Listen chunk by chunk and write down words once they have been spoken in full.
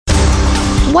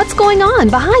What's going on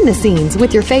behind the scenes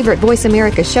with your favorite Voice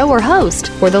America show or host?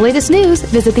 For the latest news,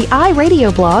 visit the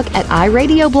iRadio blog at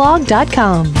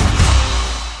iradioblog.com.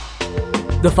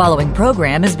 The following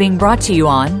program is being brought to you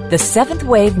on the Seventh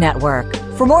Wave Network.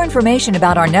 For more information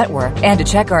about our network and to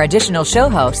check our additional show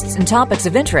hosts and topics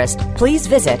of interest, please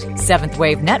visit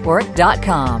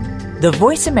seventhwavenetwork.com. The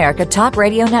Voice America Talk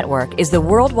Radio Network is the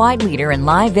worldwide leader in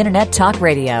live Internet talk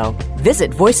radio.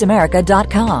 Visit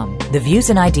voiceamerica.com. The views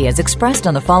and ideas expressed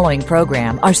on the following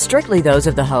program are strictly those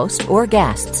of the host or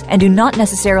guests and do not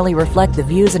necessarily reflect the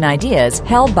views and ideas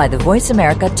held by the Voice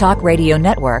America Talk Radio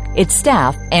Network, its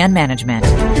staff, and management.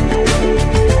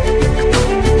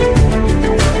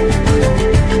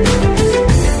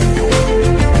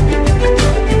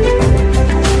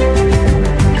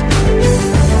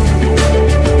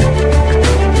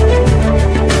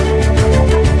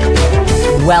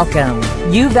 Welcome.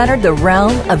 You've entered the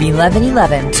realm of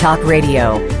 1111 Talk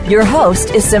Radio. Your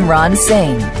host is Simran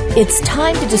Singh. It's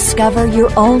time to discover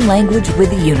your own language with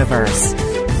the universe.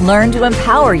 Learn to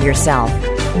empower yourself,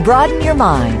 broaden your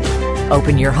mind,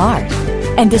 open your heart,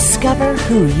 and discover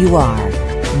who you are.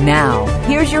 Now,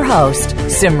 here's your host,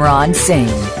 Simran Singh.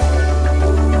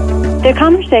 The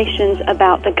conversations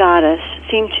about the goddess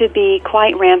seem to be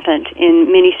quite rampant in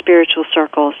many spiritual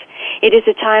circles. It is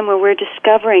a time where we're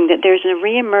discovering that there's a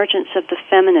reemergence of the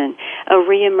feminine, a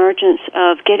reemergence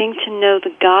of getting to know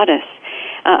the goddess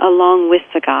along with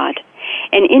the god.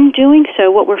 And in doing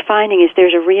so, what we're finding is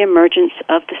there's a reemergence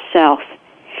of the self.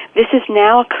 This is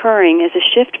now occurring as a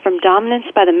shift from dominance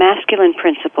by the masculine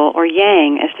principle, or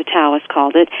yang, as the Taoists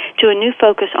called it, to a new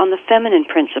focus on the feminine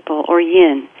principle, or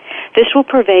yin. This will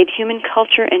pervade human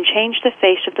culture and change the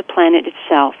face of the planet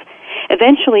itself.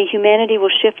 Eventually, humanity will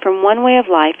shift from one way of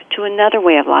life to another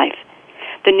way of life.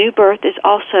 The new birth is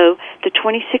also the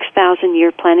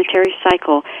 26,000-year planetary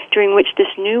cycle during which this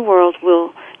new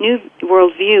worldview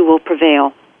will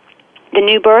prevail. The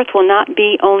new birth will not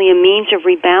be only a means of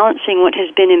rebalancing what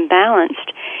has been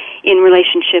imbalanced in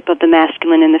relationship of the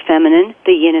masculine and the feminine,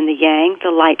 the yin and the yang,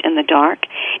 the light and the dark.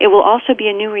 It will also be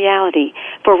a new reality,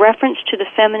 for reference to the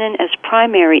feminine as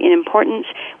primary in importance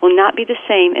will not be the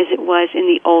same as it was in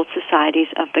the old societies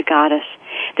of the goddess.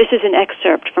 This is an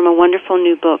excerpt from a wonderful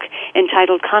new book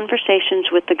entitled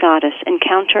Conversations with the Goddess,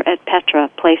 Encounter at Petra,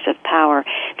 Place of Power.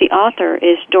 The author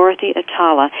is Dorothy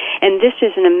Atalla, and this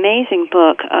is an amazing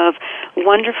book of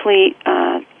wonderfully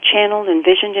channeled and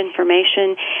visioned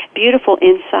information, beautiful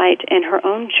insight, and her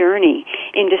own journey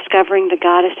in discovering the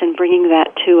goddess and bringing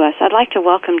that to us. I'd like to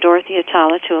welcome Dorothy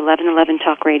Atalla to 1111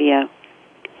 Talk Radio.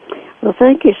 Well,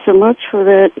 thank you so much for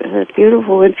that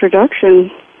beautiful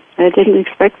introduction. I didn't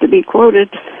expect to be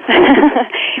quoted.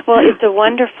 Well, it's a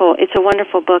wonderful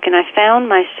book, and I found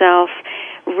myself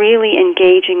really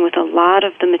engaging with a lot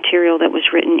of the material that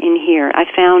was written in here. I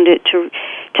found it to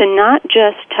not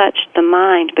just touch the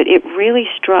mind, but it really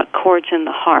struck chords in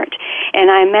the heart.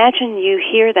 And I imagine you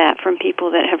hear that from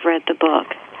people that have read the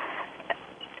book.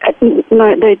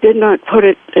 They did not put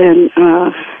it in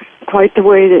quite the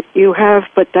way that you have,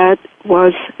 but that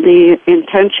was the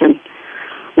intention.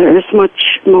 There is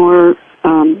much more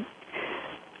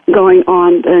going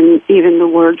on than even the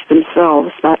words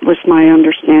themselves. That was my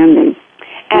understanding.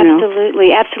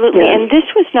 Absolutely, absolutely. Yeah. And this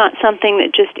was not something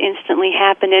that just instantly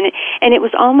happened, and it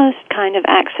was almost kind of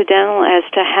accidental as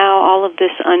to how all of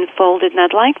this unfolded. And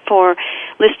I'd like for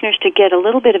listeners to get a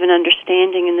little bit of an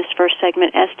understanding in this first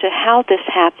segment as to how this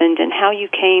happened and how you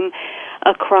came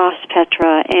across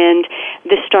Petra and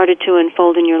this started to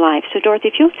unfold in your life. So, Dorothy,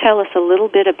 if you'll tell us a little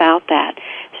bit about that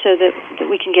so that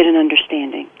we can get an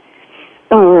understanding.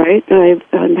 All right.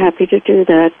 I'm happy to do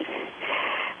that.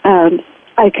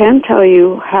 I can tell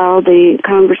you how the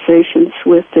conversations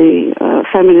with the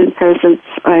feminine presence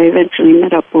I eventually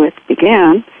met up with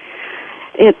began.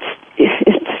 It's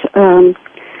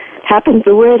happened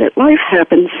the way that life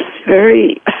happens,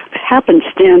 very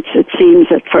happenstance, it seems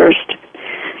at first.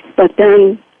 But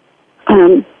then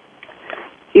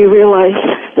you realize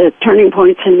that turning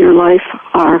points in your life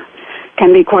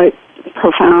can be quite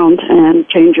profound and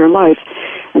change your life.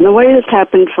 And the way this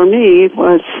happened for me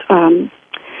was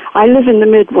I live in the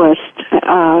Midwest,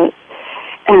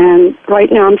 and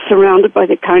right now I'm surrounded by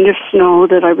the kind of snow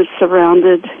that I was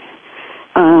surrounded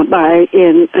by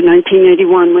in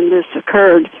 1981 when this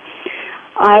occurred.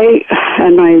 I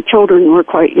and my children were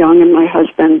quite young, and my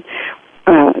husband,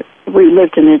 we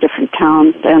lived in a different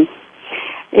town then.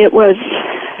 It was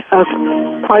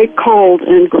quite cold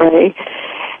and gray,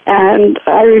 and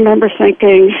I remember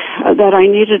thinking that I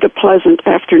needed a pleasant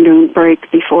afternoon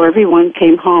break before everyone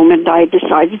came home, and I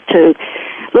decided to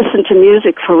listen to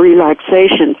music for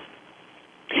relaxation.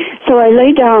 So I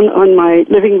lay down on my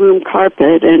living room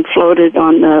carpet and floated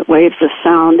on the waves of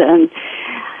sound, and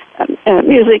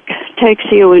music takes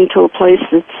you into a place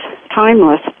that's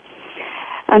timeless.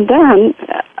 And then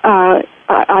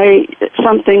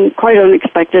something quite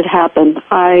unexpected happened.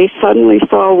 I suddenly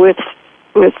saw with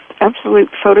absolute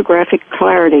photographic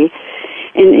clarity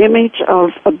an image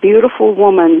of a beautiful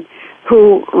woman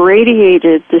who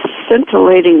radiated this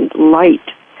scintillating light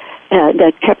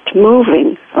that kept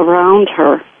moving around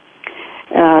her.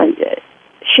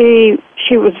 She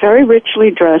was very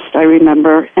richly dressed, I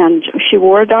remember, and she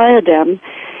wore a diadem.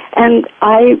 And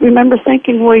I remember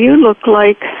thinking, well, you look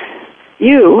like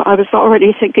you. I was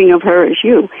already thinking of her as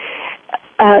you.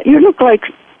 You look like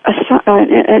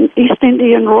an East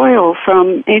Indian royal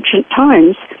from ancient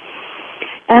times.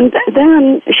 And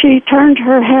then she turned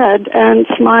her head and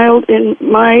smiled in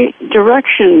my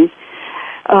direction.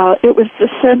 It was the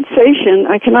sensation.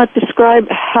 I cannot describe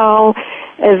how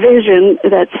a vision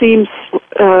that seems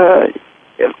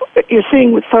you're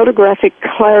seeing with photographic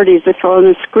clarity as if on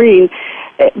a screen,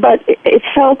 but it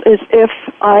felt as if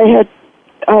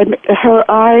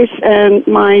her eyes and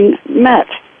mine met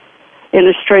in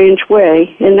a strange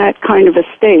way, in that kind of a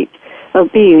state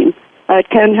of being. It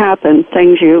can happen,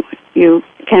 things you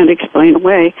can't explain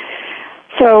away.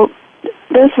 So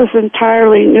this was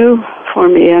entirely new for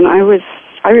me, and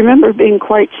I remember being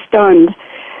quite stunned,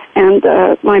 and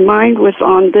my mind was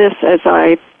on this as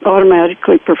I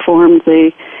automatically performed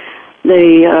the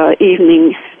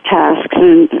evening tasks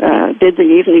and did the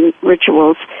evening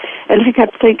rituals, and I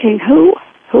kept thinking,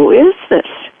 who is this?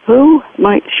 Who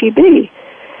might she be?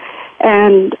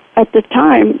 And at the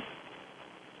time,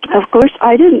 of course,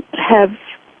 I didn't have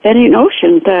any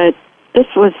notion that this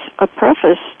was a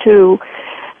preface to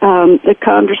the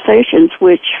conversations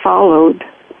which followed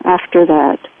after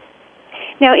that.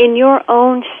 Now, in your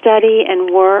own study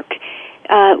and work,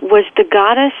 was the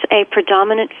goddess a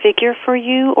predominant figure for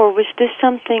you, or was this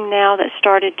something now that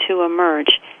started to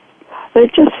emerge?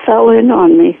 It just fell in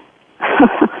on me.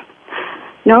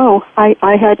 No,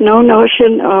 I had no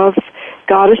notion of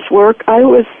goddess work. I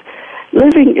was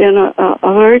living in a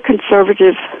very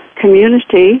conservative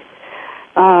community.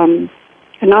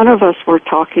 None of us were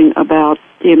talking about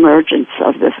the emergence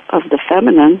of the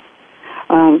feminine.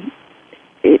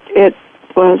 It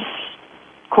was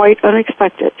quite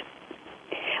unexpected.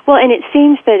 Well, and it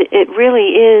seems that it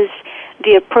really is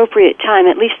the appropriate time,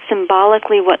 at least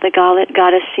symbolically what the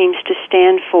goddess seems to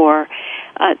stand for.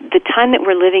 The time that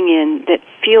we're living in that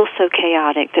feels so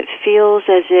chaotic, that feels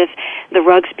as if the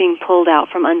rug's being pulled out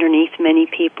from underneath many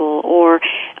people, or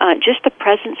just the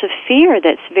presence of fear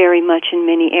that's very much in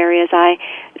many areas. I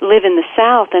live in the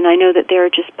South, and I know that there are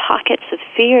just pockets of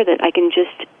fear that I can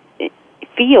just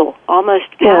feel, almost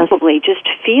palpably, just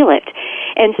feel it.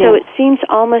 And so it seems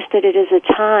almost that it is a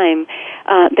time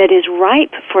that is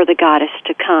ripe for the goddess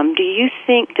to come. Do you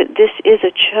think that this is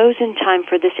a chosen time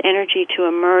for this energy to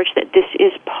emerge, that this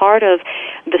is part of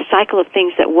the cycle of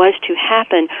things that was to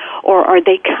happen, or are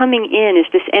they coming in?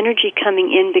 Is this energy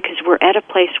coming in because we're at a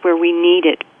place where we need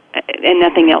it and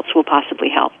nothing else will possibly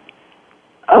help?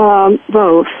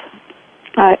 Both.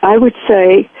 I would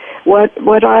say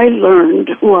what I learned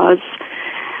was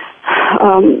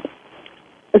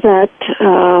that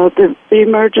the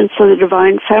emergence of the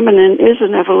divine feminine is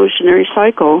an evolutionary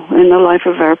cycle in the life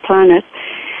of our planet,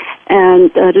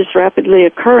 and it is rapidly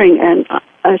occurring. And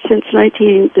since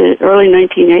the early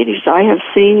 1980s, I have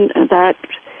seen that,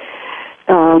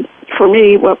 for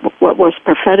me, what was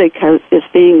prophetic is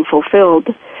being fulfilled.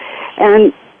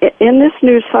 And in this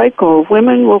new cycle,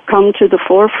 women will come to the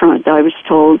forefront, I was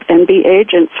told, and be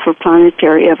agents for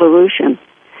planetary evolution.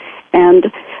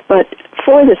 But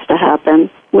for this to happen,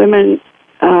 women,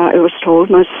 I was told,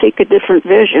 must seek a different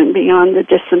vision beyond the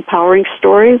disempowering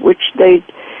story, which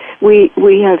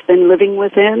we have been living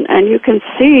within. And you can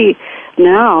see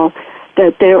now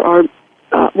that there are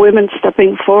women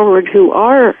stepping forward who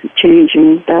are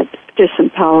changing that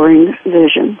disempowering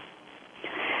vision.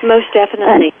 Most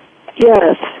definitely.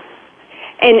 Yes.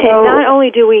 And not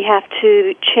only do we have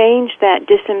to change that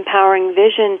disempowering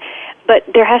vision, but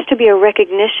there has to be a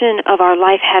recognition of our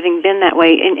life having been that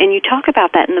way. And you talk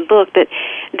about that in the book,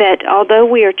 that although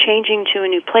we are changing to a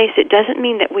new place, it doesn't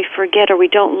mean that we forget or we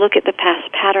don't look at the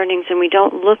past patternings and we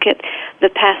don't look at the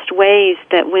past ways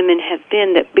that women have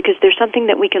been, because there's something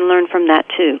that we can learn from that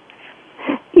too.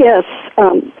 Yes.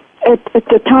 At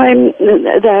the time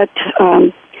that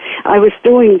I was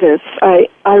doing this,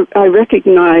 I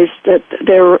recognized that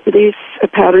there were these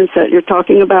patterns that you're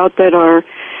talking about that are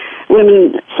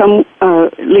women, some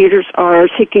leaders are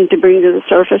seeking to bring to the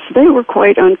surface. They were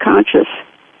quite unconscious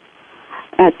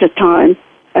at the time.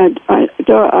 and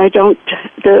I don't.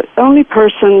 The only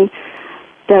person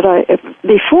that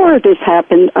before this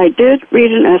happened, I did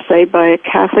read an essay by a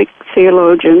Catholic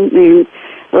theologian named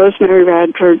Rosemary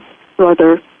Radford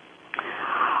Brother,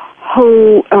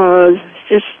 who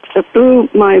just blew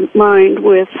my mind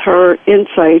with her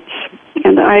insights.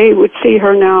 And I would see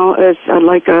her now as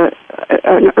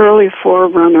an early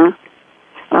forerunner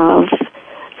of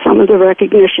some of the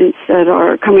recognitions that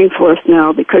are coming forth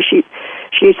now, because she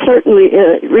certainly,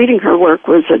 reading her work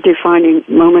was a defining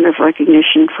moment of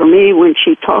recognition for me when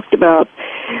she talked about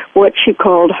what she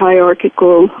called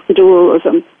hierarchical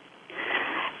dualism,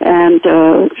 and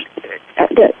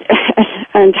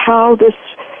how this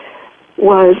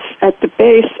was at the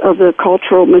base of the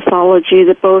cultural mythology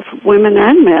that both women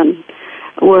and men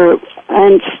were,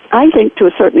 and I think to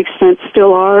a certain extent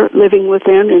still are, living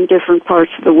within in different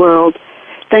parts of the world.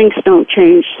 Things don't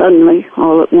change suddenly,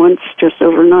 all at once, just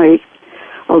overnight,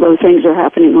 although things are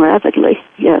happening rapidly,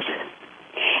 yes.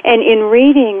 And in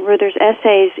reading Ruther's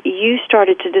essays, you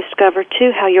started to discover,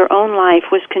 too, how your own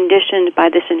life was conditioned by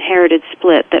this inherited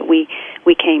split that we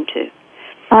came to.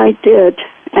 I did,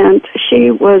 and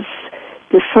she was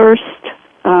the first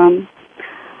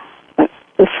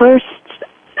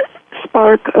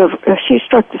spark of, she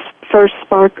struck the first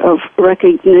spark of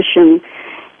recognition,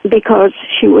 because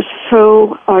she was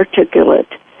so articulate.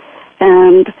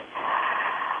 And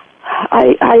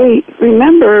I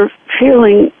remember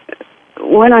feeling,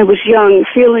 when I was young,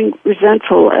 feeling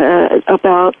resentful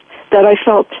about that. I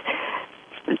felt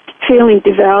feeling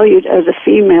devalued as a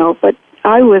female, but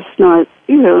I was not,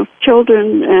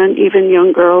 children and even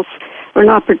young girls were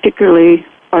not particularly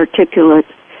articulate,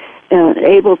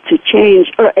 able to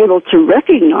change or able to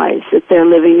recognize that they're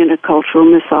living in a cultural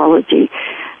mythology,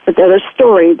 but that a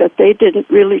story that they didn't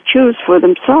really choose for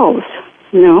themselves,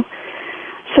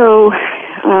 So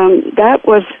that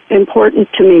was important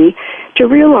to me, to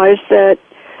realize that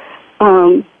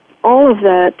all of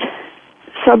that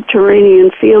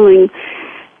subterranean feeling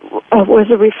was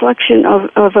a reflection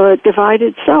of a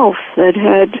divided self that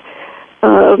had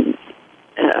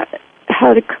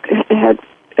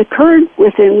occurred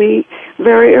within me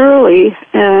very early,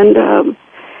 and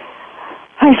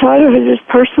I thought of it as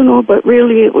personal, but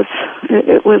really it was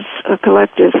a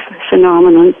collective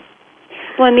phenomenon.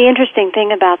 Well, and the interesting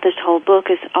thing about this whole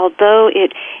book is, although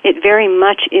it very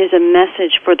much is a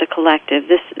message for the collective,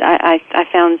 this I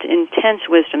found intense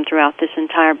wisdom throughout this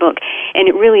entire book, and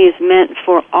it really is meant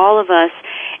for all of us,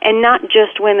 and not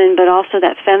just women, but also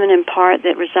that feminine part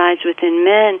that resides within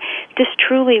men. This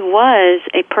truly was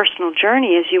a personal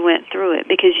journey as you went through it,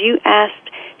 because you asked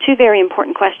two very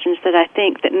important questions that I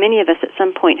think that many of us at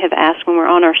some point have asked when we're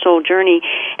on our soul journey,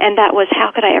 and that was, how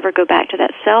could I ever go back to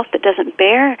that self that doesn't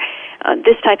bear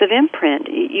this type of imprint?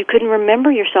 You couldn't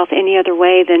remember yourself any other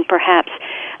way than perhaps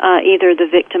either the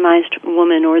victimized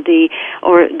woman or the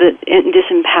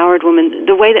disempowered woman,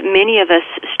 the way that many of us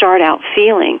start out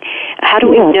feeling. How do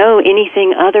we know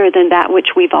anything other than that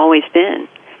which we've always been?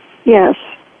 Yes,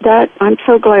 that I'm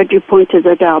so glad you pointed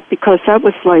that out, because that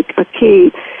was like a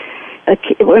key.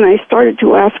 When I started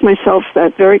to ask myself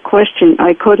that very question,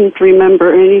 I couldn't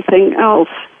remember anything else,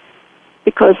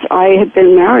 because I had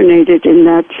been marinated in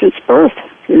that since birth,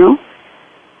 and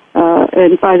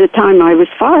by the time I was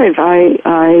 5, I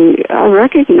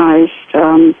recognized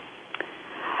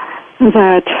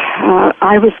that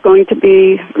I was going to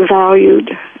be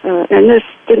valued, and this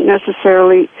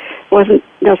wasn't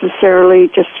necessarily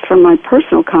just from my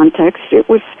personal context. It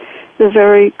was the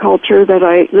very culture that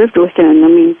I lived within. I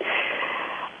mean,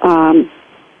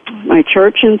 my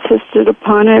church insisted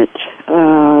upon it.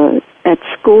 At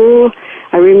school,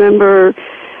 I remember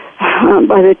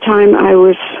by the time I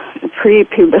was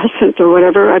pre-pubescent or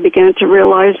whatever, I began to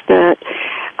realize that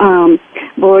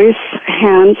boys'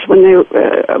 hands, when they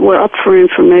were up for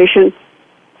information,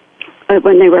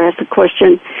 when they were asked a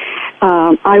question,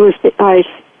 I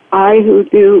who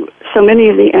knew so many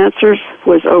of the answers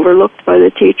was overlooked by the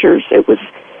teachers. It was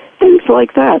things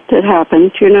like that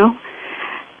happened,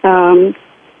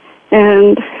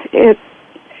 and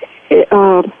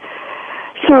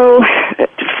so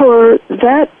for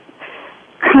that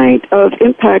kind of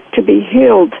impact to be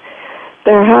healed,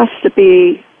 there has to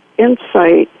be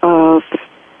insight of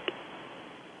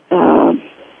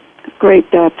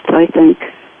great depth, I think.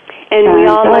 And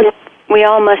we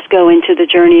all must go into the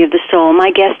journey of the soul.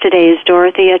 My guest today is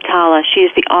Dorothy Atalla. She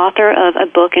is the author of a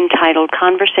book entitled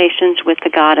Conversations with the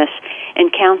Goddess,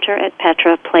 Encounter at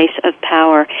Petra, Place of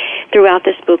Power. Throughout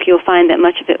this book, you'll find that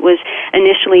much of it was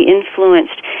initially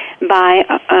influenced by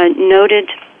a noted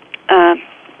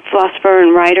philosopher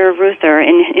and writer Ruther.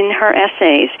 In her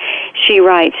essays, she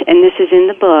writes, and this is in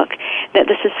the book, that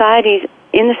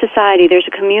in the society, there's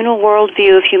a communal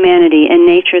worldview of humanity and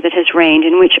nature that has reigned,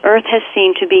 in which Earth has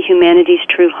seemed to be humanity's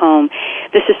true home.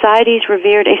 The societies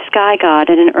revered a sky god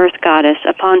and an earth goddess,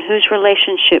 upon whose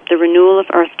relationship the renewal of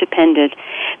Earth depended.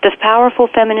 The powerful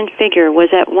feminine figure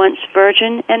was at once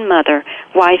virgin and mother,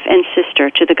 wife and sister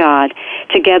to the god.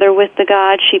 Together with the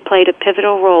god, she played a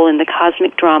pivotal role in the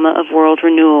cosmic drama of world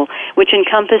renewal, which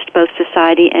encompassed both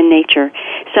society and nature.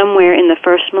 Somewhere in the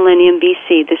first millennium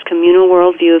BC, this communal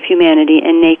worldview of humanity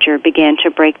and nature began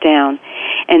to break down.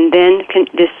 And then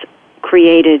this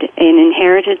created an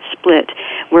inherited split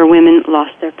where women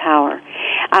lost their power.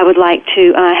 I would like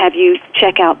to have you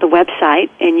check out the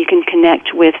website, and you can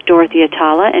connect with Dorothy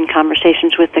Atalla and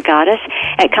Conversations with the Goddess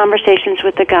at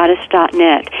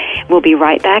conversationswiththegoddess.net. We'll be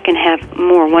right back and have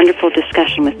more wonderful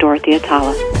discussion with Dorothy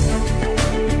Atalla.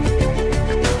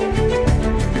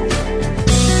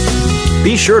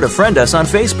 Be sure to friend us on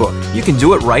Facebook. You can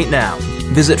do it right now.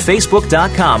 Visit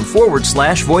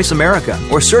facebook.com/Voice America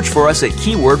or search for us at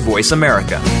keyword Voice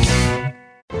America.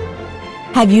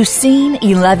 Have you seen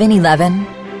 1111?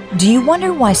 Do you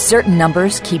wonder why certain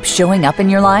numbers keep showing up in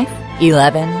your life?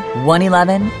 11,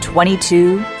 111,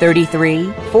 22,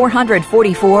 33,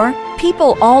 444?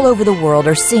 People all over the world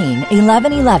are seeing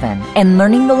 1111 and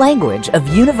learning the language of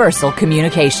universal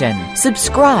communication.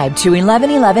 Subscribe to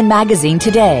 1111 Magazine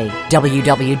today.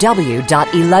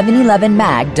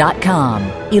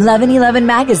 www.1111mag.com. 1111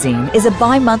 Magazine is a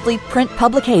bi-monthly print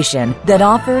publication that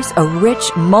offers a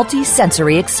rich,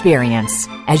 multi-sensory experience.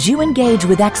 As you engage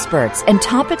with experts and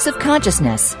topics of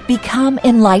consciousness, become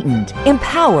enlightened,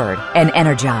 empowered, and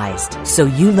energized, so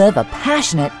you live a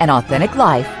passionate and authentic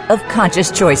life of conscious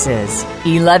choices.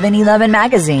 1111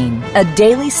 Magazine, a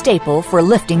daily staple for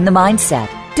lifting the mindset,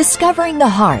 discovering the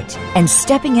heart, and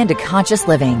stepping into conscious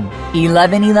living.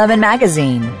 1111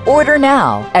 Magazine. Order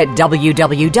now at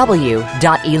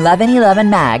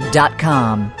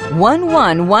www.1111mag.com.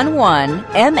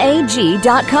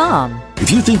 1111mag.com. If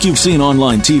you think you've seen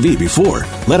online TV before,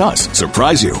 let us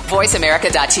surprise you.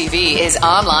 VoiceAmerica.tv is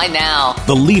online now.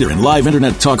 The leader in live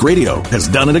Internet talk radio has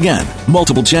done it again.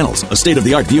 Multiple channels, a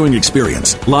state-of-the-art viewing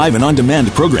experience, live and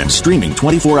on-demand programs streaming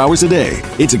 24 hours a day.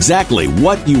 It's exactly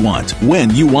what you want, when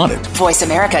you want it.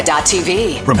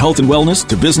 VoiceAmerica.tv. From health and wellness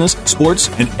to business, sports,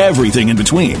 and everything in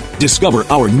between. Discover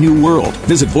our new world.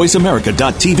 Visit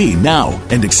VoiceAmerica.tv now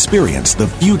and experience the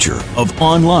future of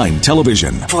online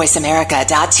television.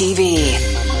 VoiceAmerica.tv.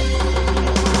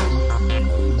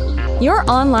 Your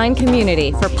online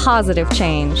community for positive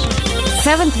change.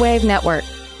 Seventh Wave Network.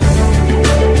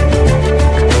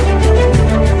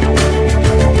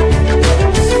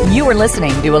 You are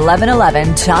listening to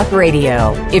 1111 Talk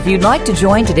Radio. If you'd like to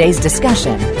join today's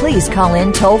discussion, please call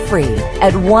in toll-free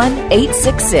at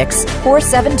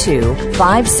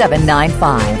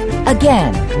 1-866-472-5795.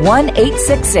 Again,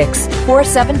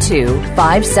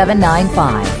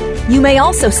 1-866-472-5795. You may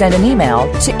also send an email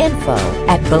to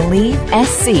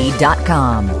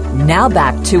info@believesc.com. Now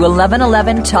back to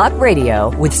 1111 Talk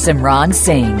Radio with Simran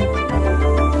Singh.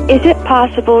 Is it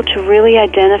possible to really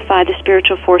identify the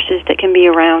spiritual forces that can be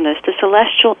around us, the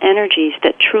celestial energies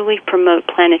that truly promote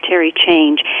planetary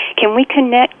change? Can we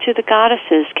connect to the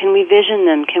goddesses? Can we vision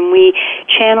them? Can we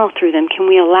channel through them? Can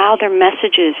we allow their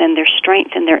messages and their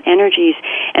strength and their energies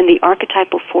and the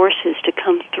archetypal forces to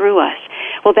come through us?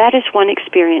 Well, that is one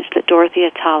experience that Dorothy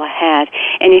Atalla had,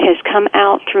 and it has come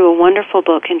out through a wonderful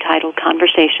book entitled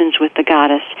Conversations with the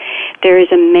Goddess. There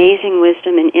is amazing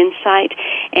wisdom and insight,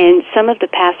 and some of the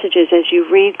passages as you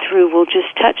read through will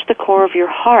just touch the core of your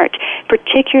heart,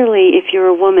 particularly if you're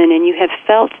a woman and you have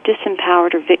felt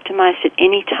disempowered or victimized at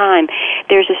any time.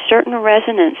 There's a certain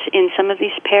resonance in some of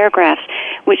these paragraphs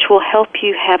which will help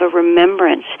you have a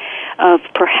remembrance of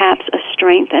perhaps a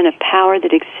strength and a power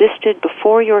that existed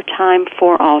before your time,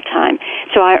 for all time.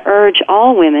 So I urge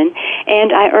all women,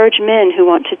 and I urge men who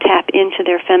want to tap into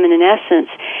their feminine essence,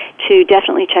 to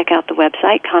definitely check out the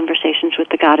website,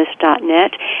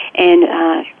 conversationswiththegoddess.net, and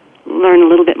learn a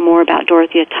little bit more about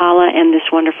Dorothy Atalla and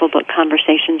this wonderful book,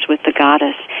 Conversations with the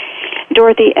Goddess.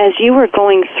 Dorothy, as you were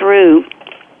going through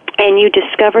and you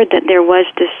discovered that there was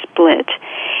this split,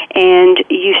 and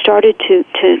you started to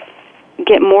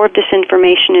get more of this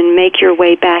information and make your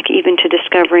way back even to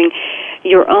discovering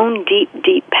your own deep,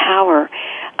 deep power,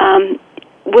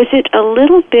 was it a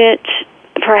little bit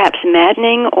perhaps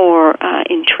maddening or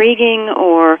intriguing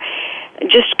or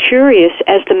just curious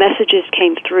as the messages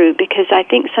came through? Because I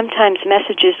think sometimes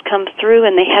messages come through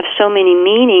and they have so many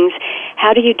meanings.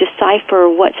 How do you decipher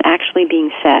what's actually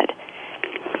being said?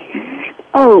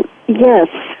 Oh, yes,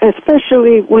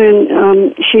 especially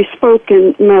when she spoke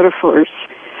in metaphors.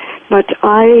 But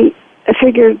I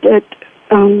figured that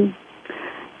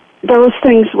those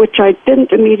things which I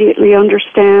didn't immediately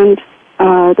understand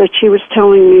that she was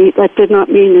telling me, that did not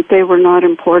mean that they were not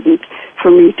important for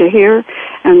me to hear,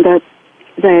 and that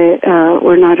they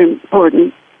were not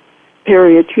important,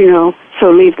 period,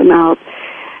 so leave them out.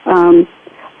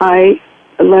 I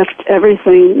left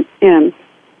everything in,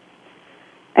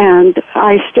 and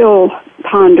I still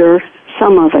ponder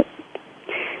some of it.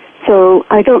 So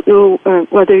I don't know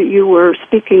whether you were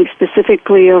speaking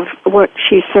specifically of what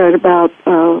she said about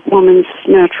woman's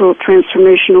natural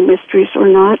transformational mysteries or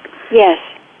not. Yes.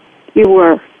 You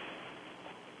were.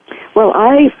 Well,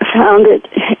 I found it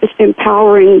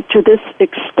empowering to this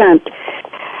extent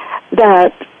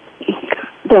that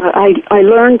I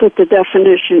learned that the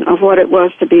definition of what it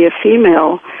was to be a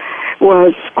female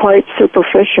was quite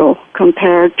superficial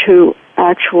compared to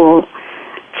actual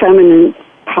feminine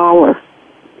power.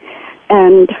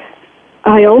 And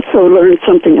I also learned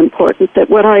something important, that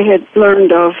what I had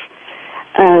learned of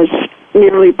as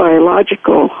merely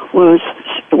biological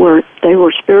they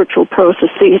were spiritual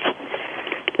processes,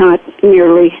 not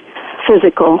merely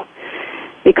physical,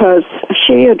 because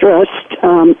she addressed,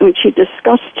 when she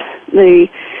discussed the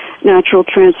natural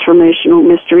transformational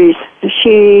mysteries,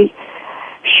 she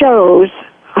shows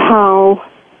how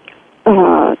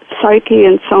psyche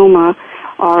and soma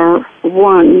are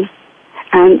one,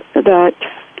 and that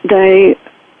the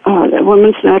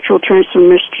woman's natural transformational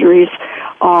mysteries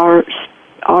are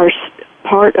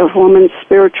part of woman's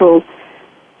spiritual.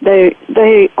 They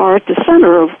are at the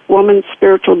center of woman's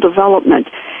spiritual development.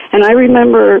 And I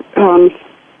remember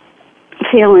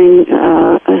feeling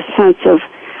a sense of,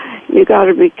 you got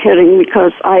to be kidding,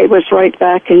 because I was right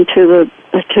back into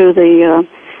the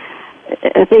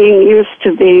being used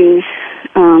to being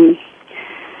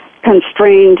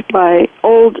constrained by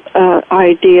old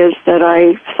ideas that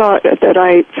I felt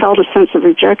a sense of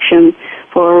rejection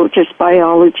for, just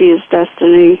biology is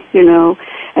destiny,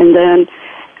 and then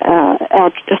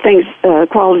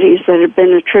qualities that had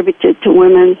been attributed to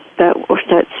women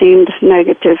that seemed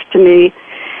negative to me.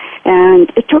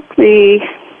 And it took me,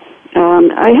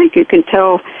 I think you can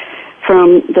tell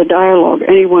from the dialogue,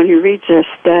 anyone who reads this,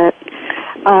 that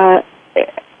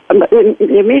the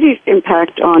immediate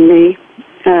impact on me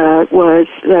was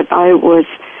that I was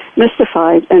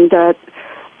mystified, and that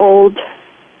old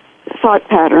thought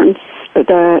patterns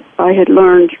that I had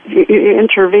learned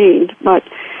intervened, but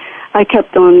I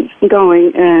kept on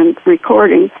going and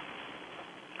recording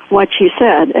what she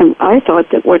said, and I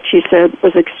thought that what she said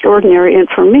was extraordinary, and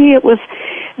for me it was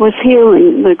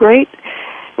healing. The great,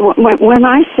 when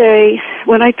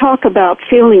I talk about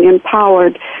feeling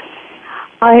empowered,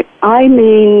 I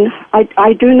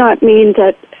do not mean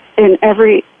that in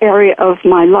every area of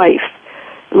my life,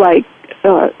 like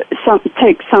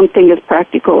take something as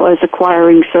practical as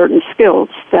acquiring certain skills.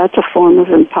 That's a form of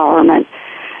empowerment,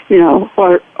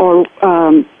 or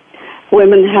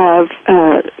women have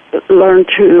learned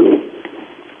to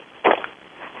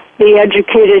be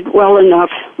educated well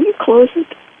enough. Will you close it?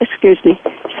 Excuse me.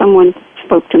 Someone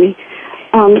spoke to me.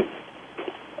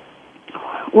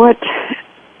 What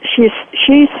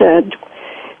she said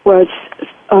was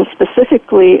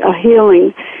specifically a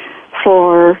healing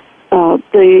for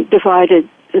the divided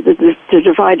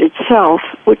self,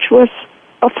 which was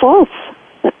a false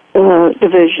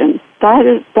division. That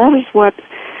is what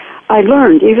I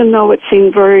learned, even though it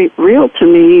seemed very real to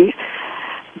me.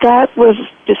 That was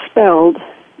dispelled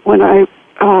when I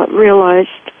realized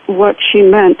what she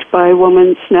meant by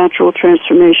woman's natural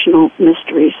transformational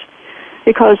mysteries.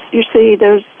 Because, you see,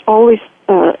 there's always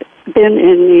been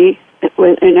in me,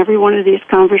 in every one of these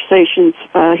conversations,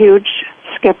 a huge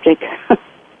skeptic,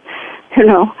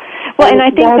 Well, and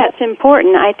I think that's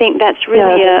important. I think that's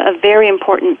really a very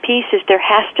important piece, is there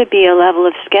has to be a level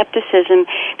of skepticism,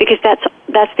 because that's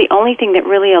the only thing that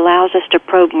really allows us to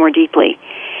probe more deeply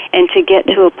and to get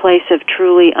to a place of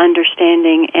truly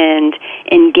understanding and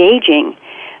engaging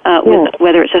with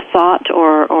whether it's a thought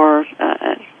or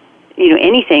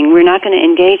anything. We're not going to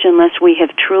engage unless we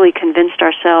have truly convinced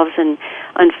ourselves and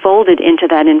unfolded into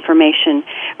that information,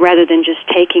 rather than just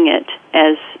taking it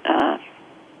as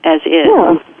is.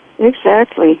 Yeah,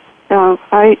 exactly.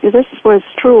 This was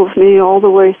true of me all the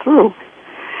way through.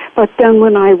 But then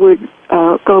when I would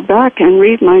go back and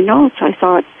read my notes, I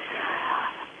thought,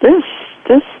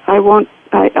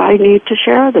 I need to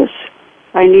share this.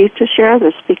 I need to share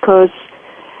this, because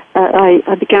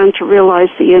I began to realize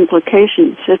the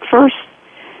implications. At first,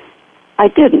 I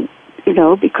didn't,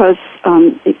 because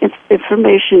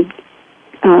information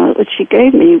that she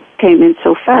gave me came in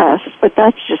so fast, but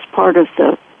that's just part of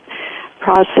the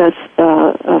process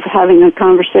of having a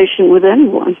conversation with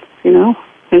anyone,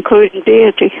 including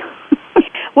deity.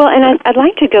 Well, and I'd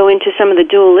like to go into some of the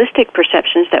dualistic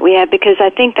perceptions that we have, because I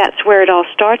think that's where it all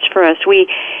starts for us. We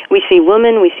see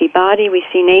woman, we see body, we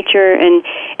see nature, and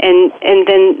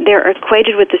then they're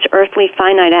equated with this earthly,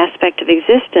 finite aspect of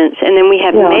existence. And then we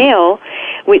have male,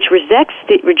 which rejects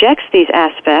these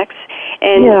aspects,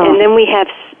 and then we have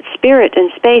spirit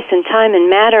and space and time and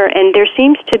matter, and there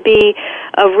seems to be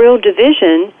a real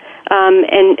division.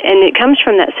 And it comes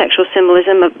from that sexual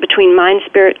symbolism between mind,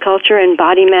 spirit, culture, and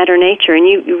body, matter, nature. And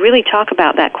you really talk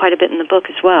about that quite a bit in the book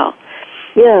as well.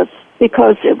 Yes,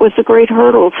 because it was a great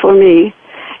hurdle for me.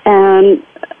 And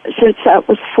since that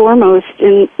was foremost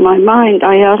in my mind,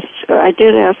 I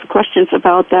did ask questions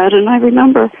about that. And I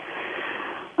remember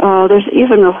there's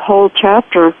even a whole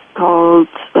chapter called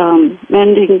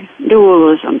Mending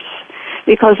Dualisms.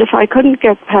 Because if I couldn't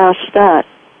get past that,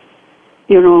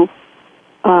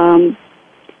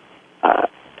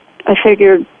 I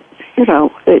figured,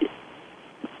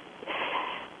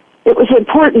 it was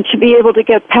important to be able to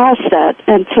get past that,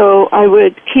 and so I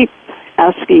would keep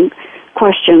asking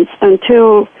questions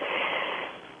until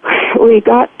we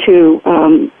got to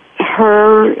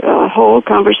her whole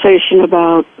conversation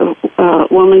about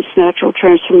woman's natural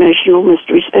transformational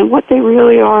mysteries and what they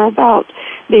really are about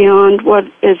beyond what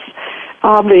is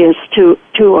obvious to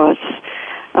us.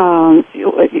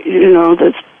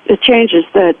 The changes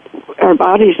that our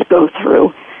bodies go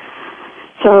through.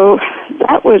 So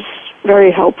that was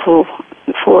very helpful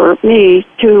for me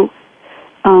to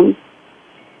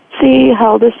see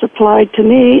how this applied to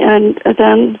me, and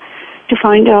then to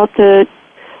find out that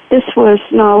this was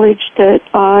knowledge that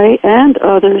I and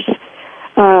others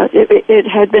it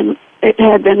had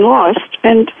been lost.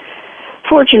 And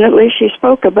fortunately, she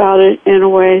spoke about it in a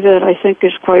way that I think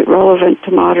is quite relevant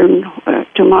to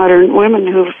modern women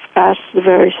who've asked the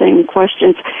very same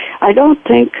questions. I don't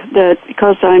think that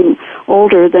because I'm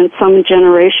older than some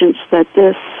generations that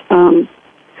this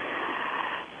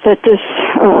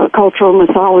cultural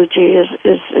mythology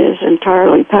is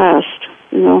entirely past.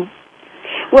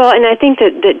 Well, and I think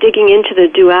that digging into the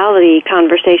duality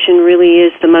conversation really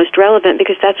is the most relevant,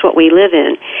 because that's what we live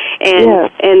in.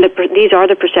 And these are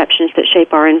the perceptions that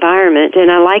shape our environment. And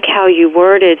I like how you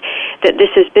worded that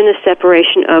this has been a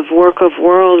separation of work of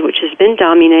world, which has been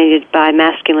dominated by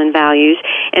masculine values,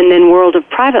 and then world of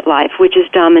private life, which is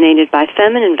dominated by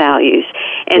feminine values.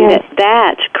 And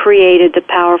that created the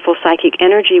powerful psychic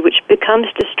energy, which becomes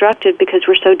destructive because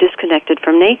we're so disconnected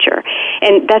from nature.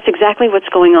 And that's exactly what's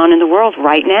going on in the world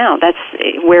right now. That's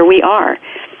where we are.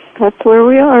 That's where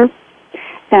we are,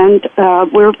 and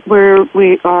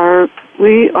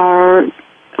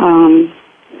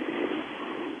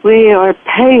we are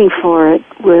paying for it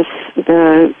with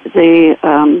the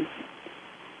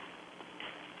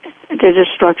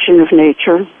destruction of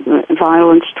nature,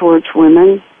 violence towards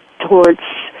women, towards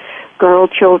girl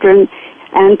children,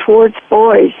 and towards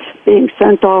boys being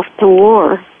sent off to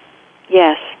war.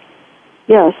 Yes.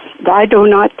 Yes, I do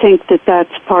not think that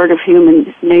that's part of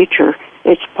human nature.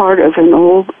 It's part of an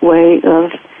old way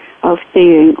of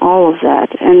being, all of that.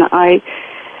 And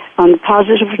on the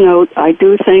positive note, I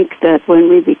do think that when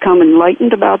we become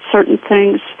enlightened about certain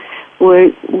things,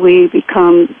 we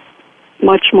become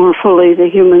much more fully the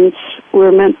humans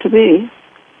we're meant to be.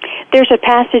 There's a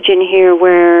passage in here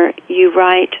where you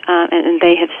write, and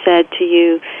they have said to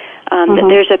you, that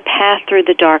there's a path through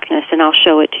the darkness, and I'll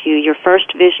show it to you. Your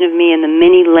first vision of me and the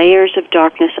many layers of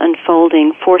darkness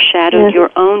unfolding foreshadowed your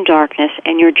own darkness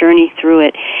and your journey through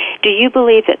it. Do you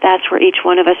believe that that's where each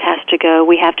one of us has to go?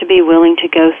 We have to be willing to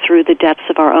go through the depths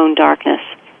of our own darkness.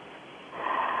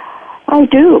 I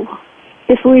do.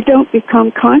 If we don't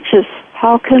become conscious,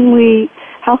 how can we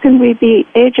be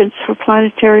agents for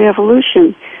planetary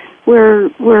evolution?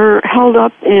 We're held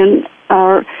up in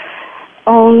our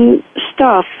own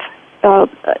stuff.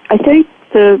 I think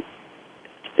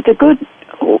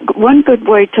one good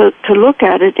way to look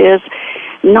at it is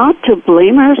not to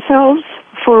blame ourselves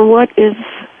for what is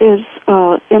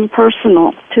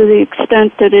impersonal, to the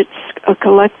extent that it's a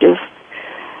collective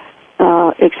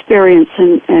experience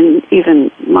and even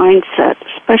mindset,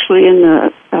 especially in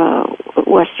the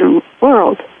Western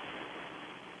world.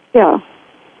 Yeah.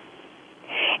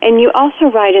 And you also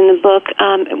write in the book,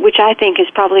 which I think is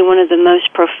probably one of the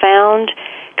most profound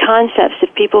concepts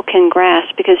that people can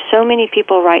grasp, because so many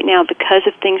people right now, because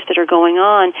of things that are going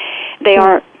on, they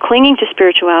are clinging to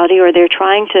spirituality, or they're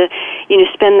trying to,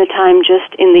 spend the time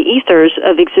just in the ethers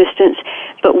of existence.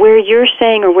 But where you're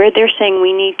saying, or where they're saying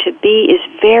we need to be, is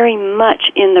very much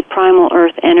in the primal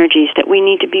earth energies, that we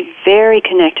need to be very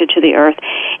connected to the earth,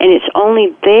 and it's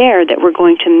only there that we're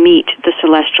going to meet the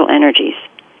celestial energies.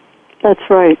 That's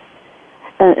right.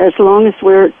 As long as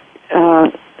we're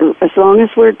as long as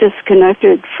we're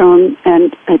disconnected from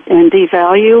and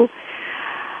devalue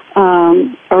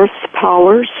Earth's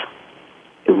powers,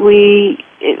 we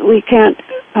can't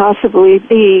possibly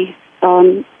be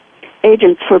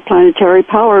agents for planetary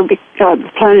power,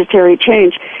 planetary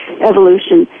change,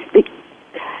 evolution.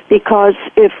 Because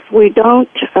if we don't,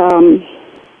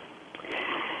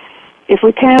 if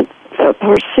we can't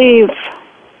perceive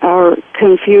our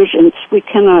confusions, we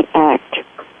cannot act.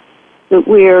 That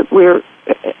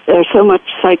there's so much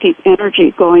psychic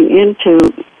energy going into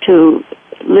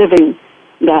living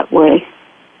that way.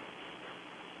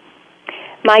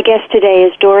 My guest today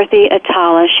is Dorothy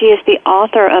Atalla. She is the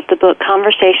author of the book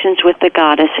Conversations with the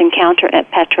Goddess, Encounter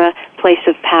at Petra, Place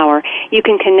of Power. You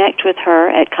can connect with her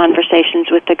at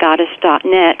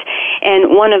conversationswiththegoddess.net.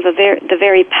 And one of the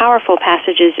very powerful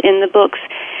passages in the book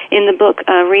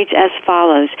reads as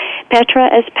follows: Petra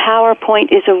as power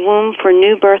point is a womb for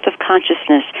new birth of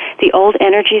consciousness. The old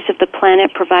energies of the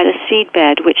planet provide a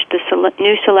seedbed which the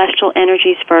new celestial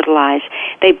energies fertilize.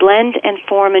 They blend and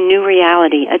form a new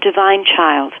reality, a divine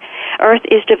child. Earth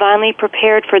is divinely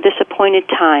prepared for this appointed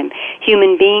time.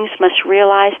 Human beings must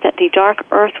realize that the dark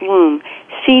earth womb,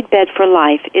 seedbed for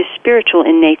life, is spiritual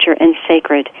in nature and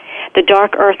sacred. The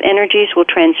dark earth energies will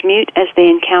transmute as they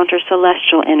encounter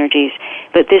celestial energies,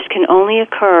 but this can only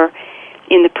occur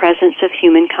in the presence of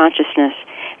human consciousness.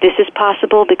 This is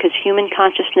possible because human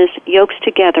consciousness yokes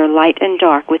together light and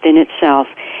dark within itself.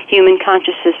 Human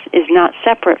consciousness is not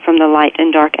separate from the light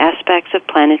and dark aspects of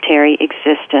planetary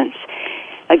existence.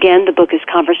 Again, the book is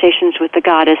Conversations with the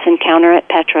Goddess, Encounter at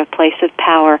Petra, Place of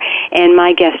Power, and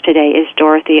my guest today is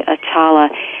Dorothy Atalla.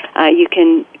 You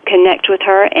can connect with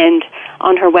her, and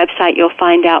on her website you'll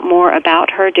find out more about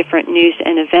her, different news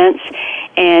and events,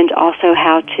 and also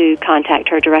how to contact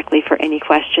her directly for any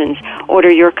questions. Order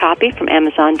your copy from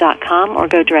Amazon.com or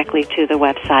go directly to the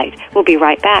website. We'll be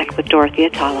right back with Dorothy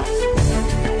Atalla.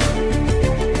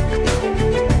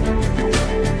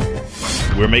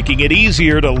 We're making it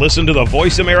easier to listen to the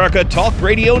Voice America Talk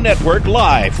Radio Network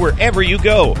live wherever you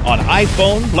go on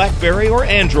iPhone, BlackBerry, or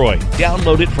Android.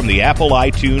 Download it from the Apple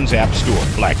iTunes App Store,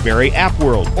 BlackBerry App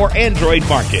World, or Android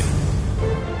Market.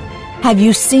 Have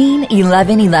you seen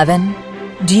 1111?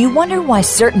 Do you wonder why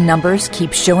certain numbers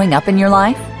keep showing up in your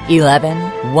life? 11,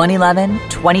 111,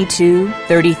 22,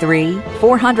 33,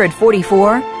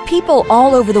 444. People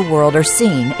all over the world are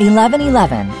seeing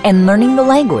 1111 and learning the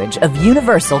language of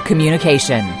universal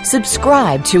communication.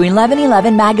 Subscribe to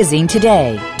 1111 Magazine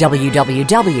today.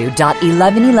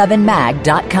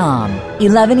 www.1111mag.com.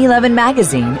 1111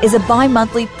 Magazine is a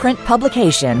bi-monthly print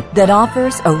publication that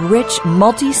offers a rich,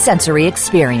 multi-sensory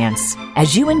experience.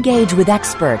 As you engage with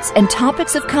experts and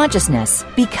topics of consciousness,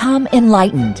 become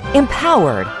enlightened,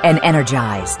 empowered, and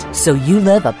energized, so you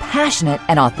live a passionate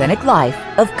and authentic life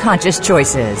of conscious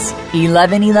choices.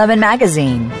 1111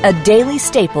 Magazine, a daily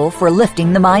staple for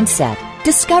lifting the mindset,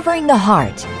 discovering the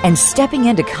heart, and stepping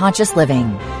into conscious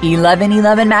living.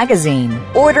 1111 Magazine.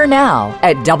 Order now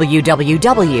at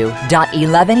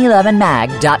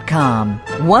www.1111mag.com.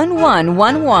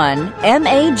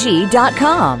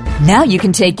 1111mag.com. Now you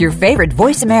can take your favorite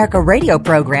Voice America radio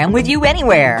program with you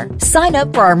anywhere. Sign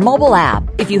up for our mobile app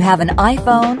if you have an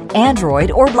iPhone,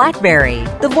 Android, or BlackBerry.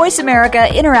 The Voice America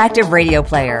Interactive Radio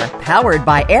Player, powered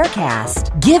by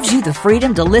Aircast, gives you the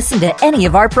freedom to listen to any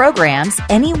of our programs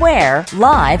anywhere,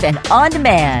 live and on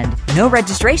demand. No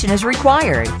registration is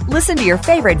required. Listen to your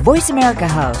favorite Voice America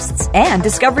hosts and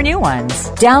discover new ones.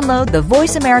 Download the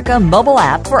Voice America mobile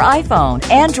app for iPhone,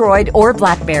 Android, or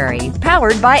BlackBerry,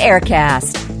 powered by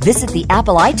Aircast. Visit the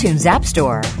Apple iTunes App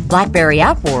Store, BlackBerry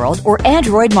App World, or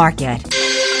Android Market.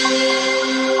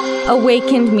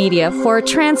 Awakened media for a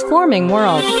transforming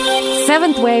world.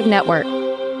 Seventh Wave Network.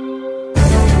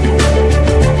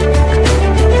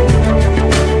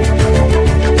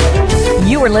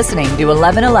 You are listening to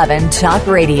 1111 Talk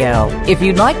Radio. If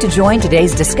you'd like to join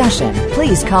today's discussion,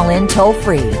 please call in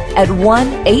toll-free at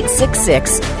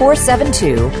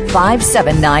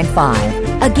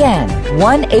 1-866-472-5795. Again,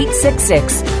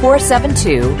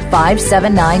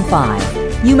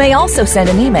 1-866-472-5795. You may also send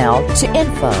an email to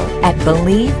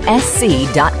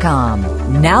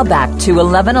info@believesc.com. Now back to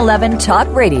 1111 Talk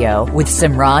Radio with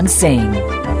Simran Singh.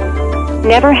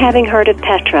 Never having heard of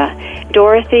Petra,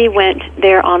 Dorothy went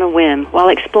there on a whim. While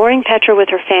exploring Petra with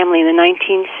her family in the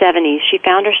 1970s, she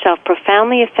found herself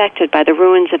profoundly affected by the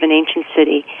ruins of an ancient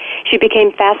city. She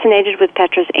became fascinated with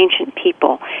Petra's ancient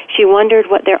people. She wondered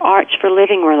what their arts for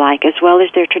living were like, as well as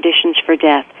their traditions for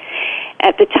death.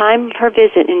 At the time of her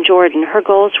visit in Jordan, her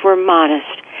goals were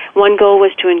modest. One goal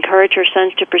was to encourage her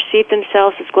sons to perceive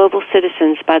themselves as global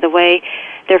citizens by the way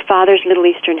their father's Middle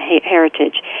Eastern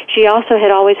heritage. She also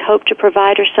had always hoped to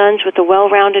provide her sons with a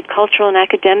well-rounded cultural and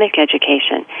academic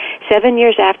education. 7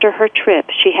 years after her trip,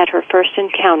 she had her first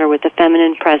encounter with the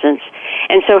feminine presence,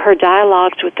 and so her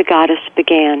dialogues with the goddess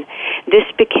began. This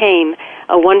became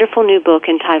a wonderful new book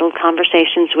entitled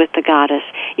Conversations with the Goddess.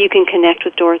 You can connect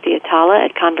with Dorothy Atalla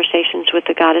at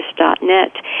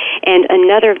conversationswiththegoddess.net. And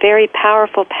another very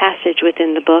powerful passage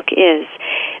within the book is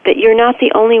that you're not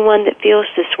the only one that feels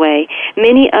this way.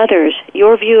 Many others,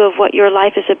 your view of what your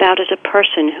life is about as a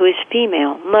person who is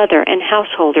female, mother, and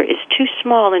householder is too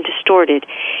small and distorted.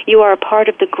 You are a part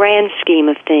of the grand scheme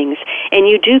of things, and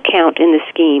you do count in the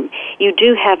scheme. You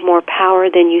do have more power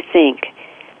than you think.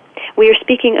 We are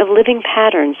speaking of living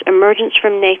patterns, emergence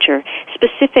from nature,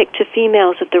 specific to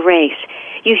females of the race.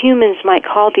 You humans might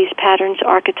call these patterns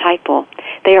archetypal.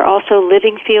 They are also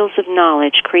living fields of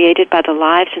knowledge created by the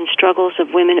lives and struggles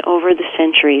of women over the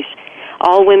centuries.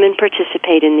 All women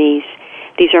participate in these.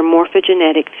 These are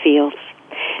morphogenetic fields.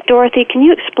 Dorothy, can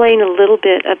you explain a little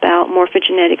bit about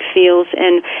morphogenetic fields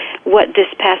and what this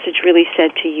passage really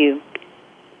said to you?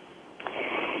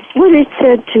 What it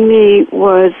said to me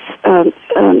was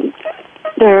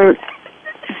there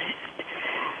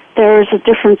is a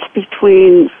difference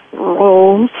between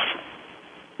roles,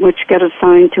 which get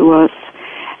assigned to us,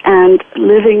 and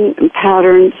living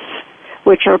patterns,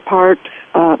 which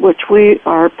we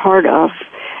are part of.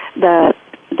 That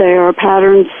they are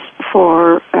patterns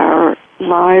for our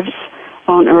lives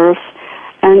on Earth,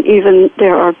 and even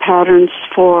there are patterns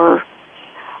for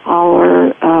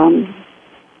our.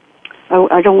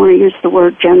 I don't want to use the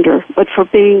word gender, but for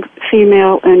being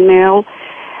female and male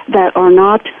that are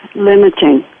not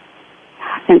limiting.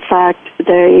 In fact,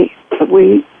 those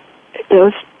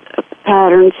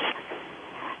patterns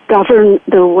govern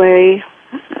the way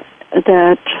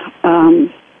that,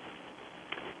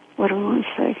 what do I want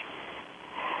to say?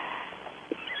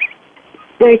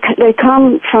 They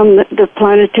come from the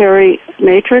planetary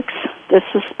matrix. This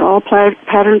is all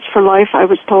patterns for life, I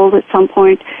was told at some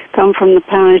point, come from the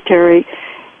planetary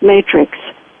matrix.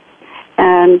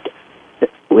 And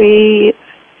we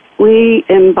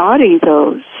embody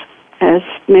those as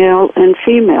male and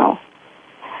female.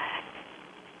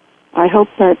 I hope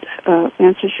that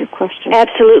answers your question.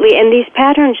 Absolutely. And these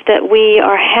patterns that we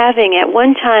are having, at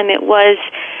one time it was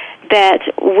that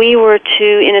we were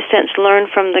to, in a sense, learn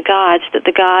from the gods, that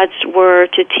the gods were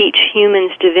to teach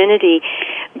humans divinity.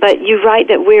 But you write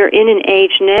that we're in an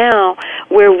age now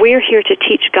where we're here to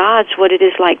teach gods what it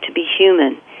is like to be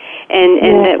human.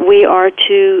 And that we are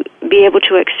to be able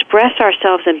to express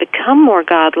ourselves and become more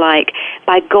godlike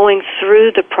by going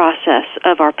through the process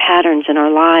of our patterns and our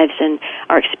lives and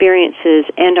our experiences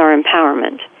and our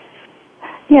empowerment.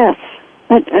 Yes.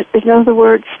 In other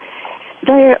words,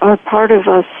 they are part of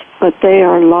us, but they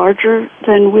are larger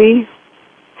than we,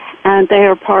 and they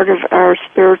are part of our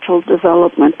spiritual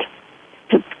development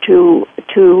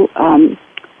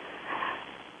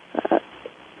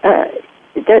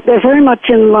they're very much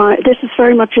in line. This is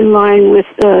very much in line with,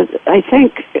 I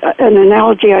think, an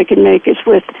analogy I can make is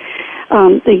with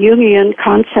the Jungian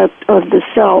concept of the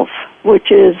self,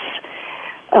 which is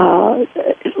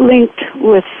linked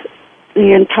with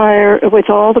with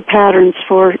all the patterns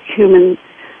for human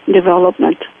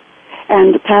development.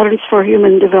 And the patterns for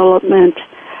human development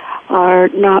are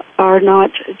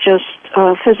not just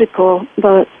physical,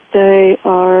 but they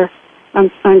are.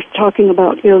 I'm talking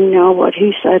about Jung now. What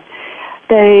he said,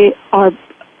 they are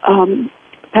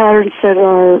patterns that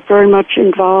are very much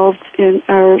involved in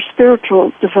our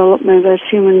spiritual development as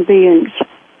human beings.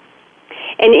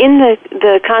 And in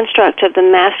the construct of the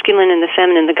masculine and the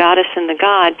feminine, the goddess and the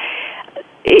god,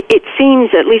 it seems,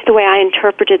 at least the way I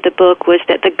interpreted the book, was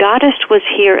that the goddess was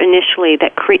here initially,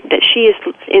 that she is,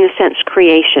 in a sense,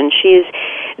 creation. She is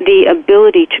the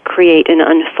ability to create and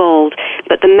unfold.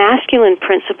 But the masculine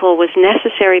principle was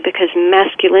necessary because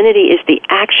masculinity is the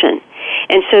action.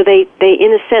 And so they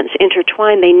in a sense,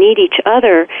 intertwine. They need each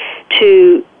other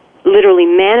to literally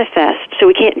manifest, so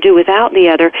we can't do without the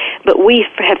other, but we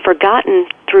have forgotten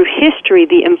through history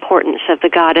the importance of the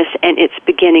goddess and its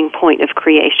beginning point of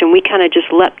creation. We kind of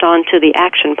just leapt onto the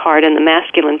action part and the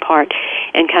masculine part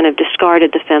and kind of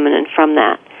discarded the feminine from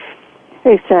that.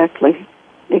 Exactly.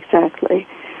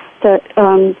 That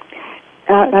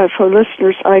for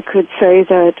listeners, I could say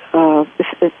that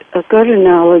a good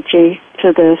analogy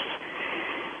to this,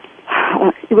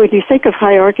 when you think of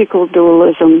hierarchical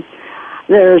dualism,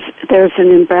 there's an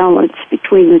imbalance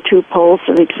between the two poles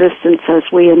of existence as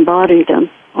we embody them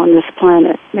on this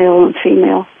planet, male and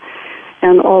female,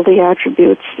 and all the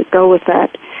attributes that go with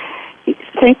that.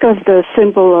 think of the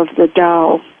symbol of the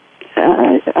Tao.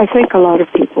 I think a lot of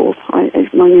people,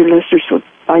 among your listeners would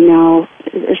by now,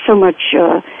 there's so much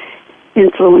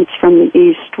influence from the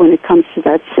East when it comes to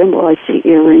that symbol. I see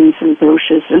earrings and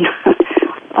brooches, and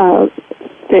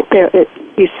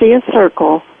you see a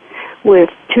circle with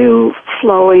two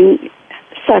flowing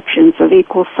sections of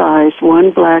equal size,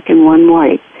 one black and one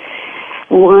white.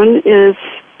 One is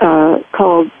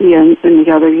called yin and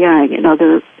the other yang,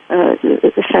 another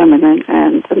the feminine,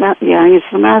 and the yang is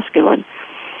the masculine.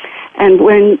 And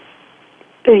when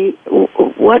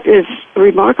what is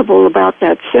remarkable about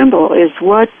that symbol is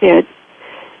what it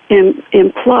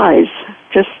implies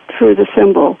just through the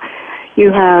symbol.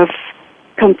 You have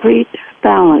complete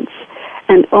balance,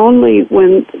 and only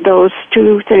when those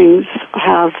two things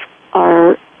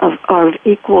are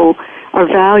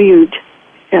valued,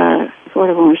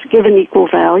 given equal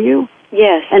value,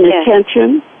 yes, and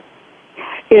attention,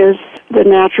 is the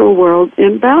natural world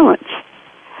in balance.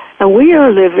 And we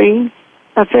are living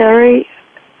a very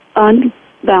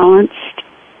unbalanced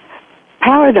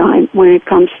paradigm when it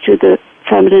comes to the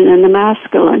feminine and the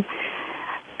masculine.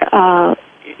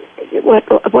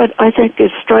 What I think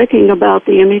is striking about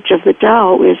the image of the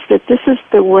Tao is that this is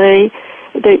the way,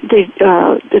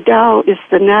 the Tao is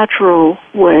the natural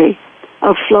way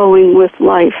of flowing with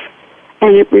life,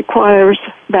 and it requires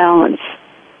balance.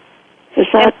 Is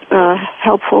that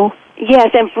helpful?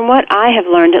 Yes, and from what I have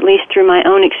learned, at least through my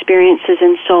own experiences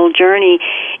and soul journey,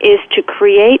 is to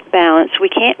create balance. We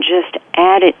can't just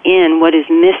add it in what is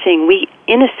missing. We,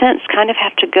 in a sense, kind of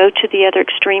have to go to the other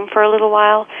extreme for a little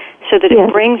while so that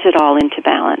it brings it all into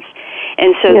balance.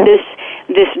 And so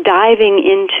this diving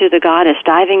into the goddess,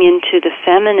 diving into the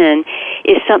feminine,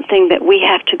 is something that we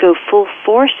have to go full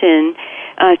force in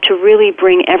to really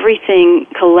bring everything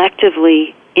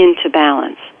collectively into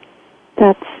balance.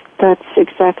 That's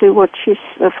exactly what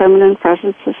the feminine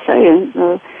presence is saying.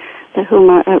 With whom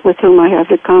I have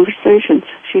the conversations,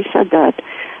 she said that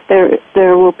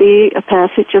there will be a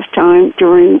passage of time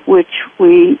during which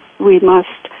we must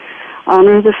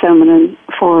honor the feminine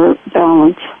for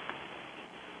balance.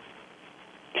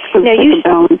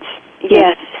 Balance.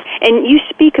 Yes, and you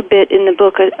speak a bit in the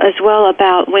book as well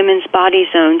about women's body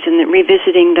zones and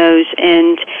revisiting those.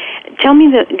 And tell me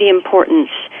the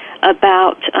importance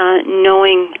about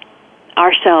knowing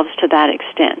ourselves to that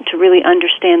extent, to really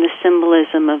understand the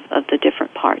symbolism of the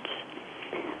different parts.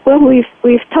 Well,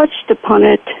 we've touched upon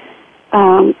it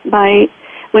by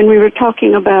when we were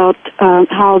talking about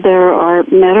how there are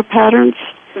meta patterns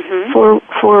for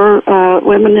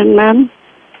women and men.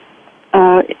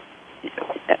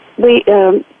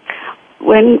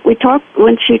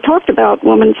 When she talked about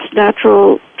woman's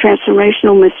natural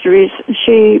transformational mysteries,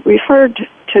 she referred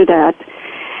to that.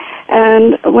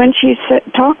 And when she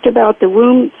talked about the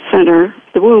womb center,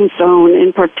 the womb zone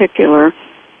in particular,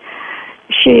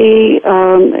 she,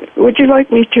 would you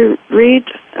like me to read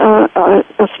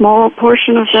a small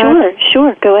portion of that?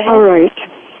 Sure, go ahead. All right.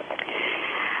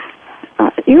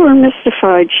 You are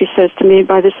mystified, she says to me,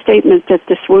 by the statement that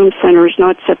this womb center is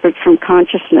not separate from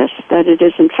consciousness, that it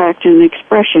is in fact an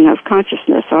expression of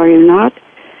consciousness, are you not?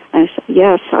 I said,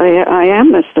 yes, I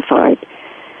am mystified.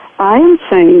 I am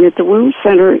saying that the womb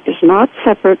center is not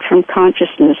separate from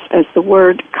consciousness as the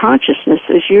word consciousness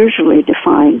is usually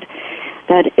defined.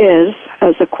 That is,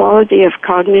 as a quality of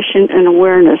cognition and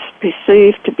awareness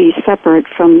perceived to be separate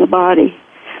from the body.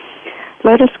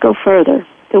 Let us go further.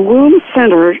 The womb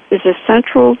center is a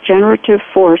central generative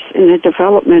force in the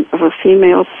development of a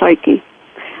female psyche.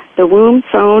 The womb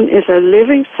zone is a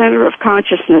living center of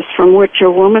consciousness from which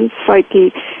a woman's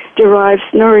psyche derives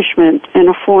nourishment in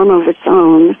a form of its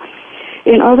own.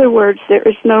 In other words, there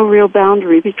is no real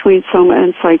boundary between soma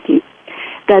and psyche.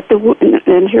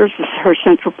 And here's her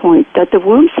central point, that the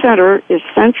womb center is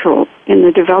central in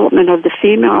the development of the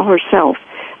female herself,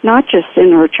 not just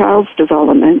in her child's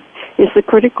development, is the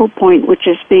critical point which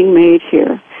is being made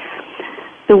here.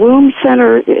 The womb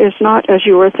center is not, as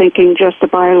you were thinking, just a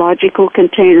biological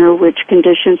container which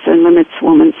conditions and limits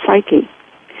woman's psyche.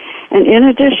 And in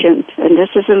addition, and this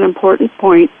is an important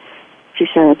point, she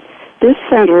said, this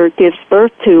center gives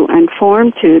birth to and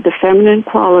form to the feminine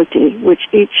quality which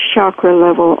each chakra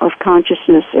level of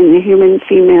consciousness in the human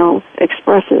female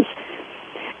expresses.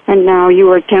 And now you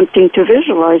are attempting to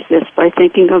visualize this by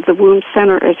thinking of the womb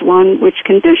center as one which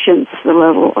conditions the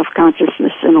level of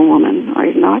consciousness in a woman, are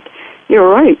you not? You're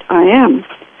right, I am.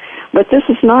 But this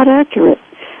is not accurate.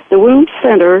 The womb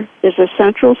center is a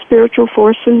central spiritual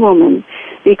force in woman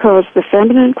because the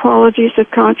feminine qualities of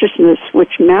consciousness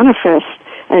which manifest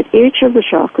at each of the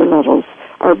chakra levels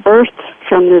are birthed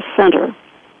from this center.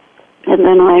 and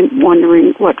then I'm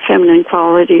wondering what feminine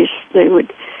qualities they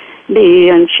would be,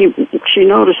 and she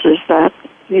notices that.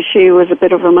 She was a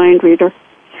bit of a mind reader.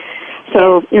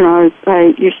 So,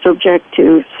 I used to object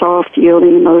to soft,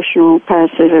 yielding, emotional,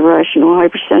 passive, irrational,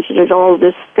 hypersensitive, all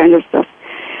this kind of stuff.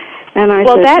 And I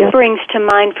said, that brings to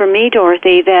mind for me,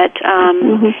 Dorothy, that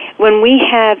when we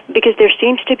have, because there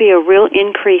seems to be a real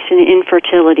increase in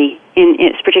infertility,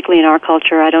 particularly in our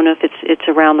culture. I don't know if it's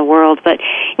around the world, but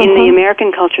in the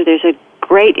American culture, there's a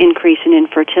great increase in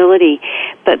infertility.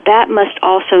 But that must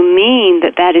also mean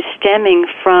that is stemming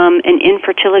from an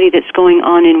infertility that's going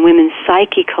on in women's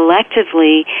psyche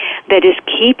collectively that is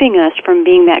keeping us from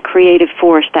being that creative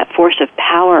force, that force of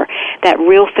power, that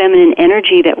real feminine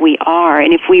energy that we are.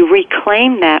 And if we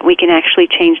reclaim that, we can actually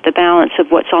change the balance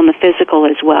of what's on the physical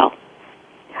as well.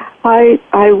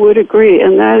 I would agree,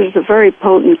 and that is a very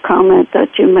potent comment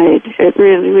that you made. It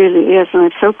really, really is, and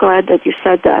I'm so glad that you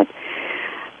said that.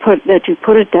 That you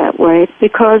put it that way,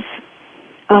 because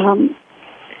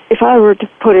if I were to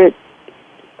put it,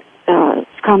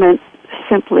 comment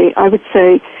simply, I would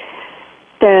say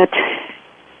that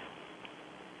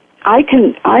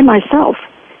I myself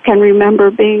can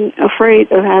remember being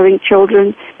afraid of having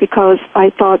children because I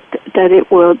thought that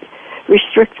it would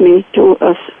restrict me to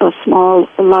a small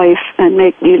life and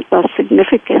make me less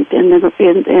significant in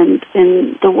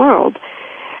the world.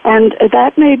 And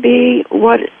that may be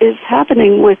what is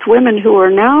happening with women who are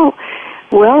now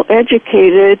well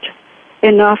educated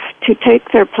enough to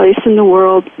take their place in the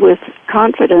world with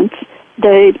confidence.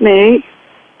 They may,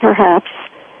 perhaps,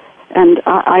 and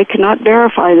I cannot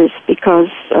verify this because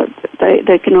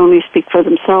they can only speak for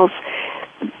themselves,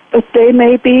 but they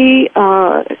may be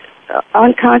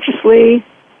unconsciously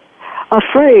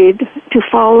afraid to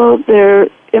follow their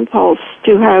impulse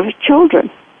to have children.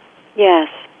 Yes.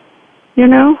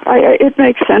 It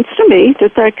makes sense to me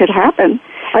that could happen.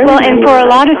 And for a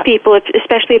lot of people,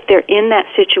 especially if they're in that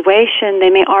situation, they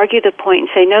may argue the point and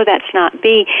say, no, that's not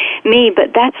me,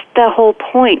 but that's the whole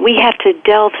point. We have to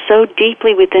delve so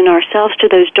deeply within ourselves to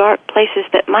those dark places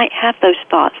that might have those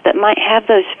thoughts, that might have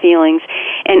those feelings,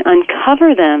 and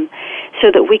uncover them so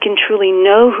that we can truly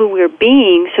know who we're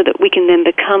being, so that we can then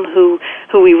become who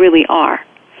we really are.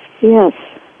 Yes.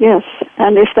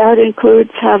 And if that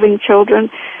includes having children,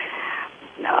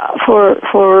 for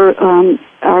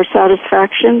our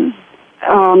satisfaction,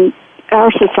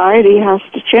 our society has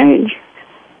to change,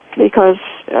 because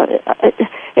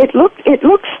it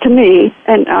looks to me,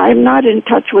 and I'm not in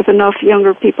touch with enough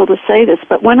younger people to say this,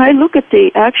 but when I look at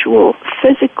the actual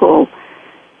physical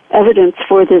evidence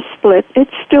for this split,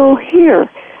 it's still here.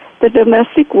 The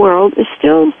domestic world is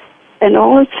still, and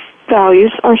all its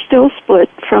values are still split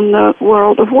from the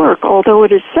world of work, although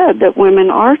it is said that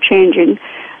women are changing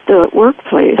the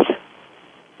workplace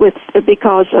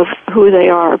because of who they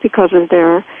are, because of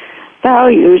their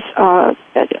values.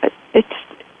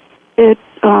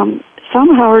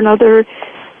 Somehow or another,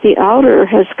 the outer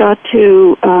has got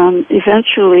to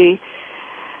eventually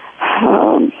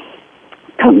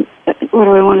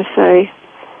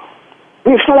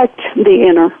reflect the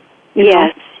inner.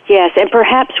 Yes, and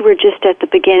perhaps we're just at the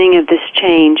beginning of this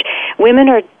change. Women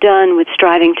are done with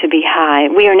striving to be high.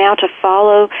 We are now to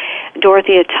follow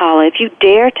Dorothy Atalla. If you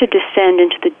dare to descend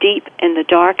into the deep and the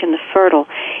dark and the fertile,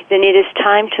 then it is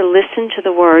time to listen to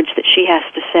the words that she has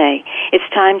to say. It's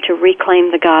time to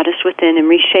reclaim the goddess within and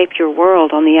reshape your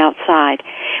world on the outside.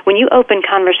 When you open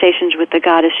conversations with the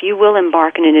goddess, you will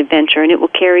embark on an adventure, and it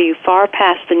will carry you far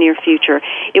past the near future.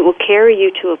 It will carry you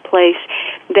to a place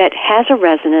that has a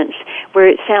resonance, where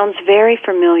it sounds very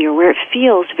familiar, where it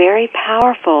feels very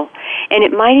powerful, and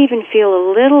it might even feel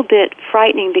a little bit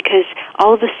frightening because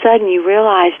all of a sudden you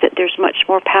realize that there's much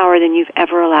more power than you've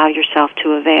ever allowed yourself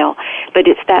to avail. But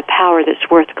it's that power that's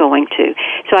worth going to.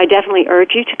 So I definitely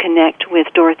urge you to connect with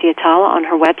Dorothy Atalla on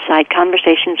her website,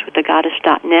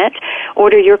 conversationswiththegoddess.net.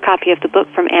 Order your copy of the book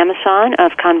from Amazon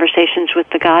of Conversations with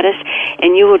the Goddess,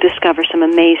 and you will discover some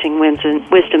amazing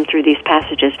wisdom through these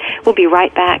passages. We'll be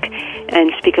right back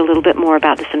and speak a little bit more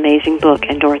about this amazing book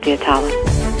and Dorothy Atalla.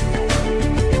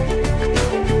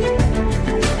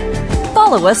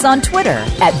 Follow us on Twitter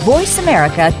at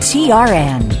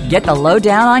VoiceAmericaTRN. Get the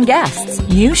lowdown on guests,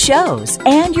 new shows,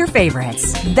 and your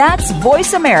favorites. That's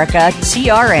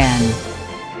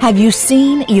VoiceAmericaTRN. Have you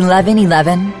seen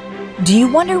 1111? Do you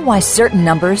wonder why certain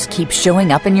numbers keep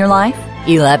showing up in your life?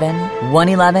 11,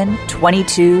 111,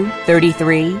 22,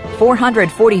 33,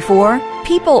 444.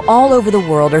 People all over the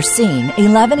world are seeing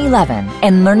 1111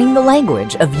 and learning the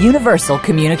language of universal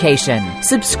communication.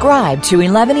 Subscribe to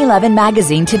 1111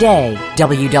 Magazine today.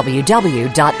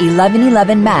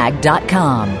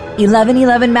 www.1111mag.com.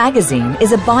 1111 Magazine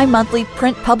is a bi-monthly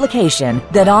print publication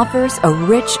that offers a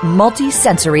rich,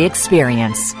 multi-sensory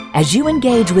experience. As you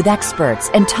engage with experts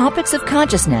and topics of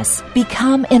consciousness,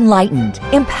 become enlightened,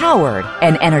 empowered,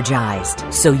 and energized,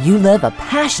 so you live a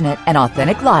passionate and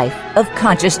authentic life of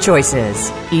conscious choices.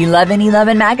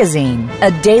 1111 Magazine,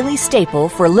 a daily staple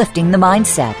for lifting the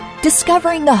mindset,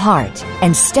 discovering the heart,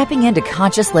 and stepping into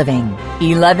conscious living.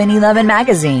 1111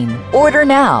 Magazine. Order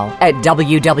now at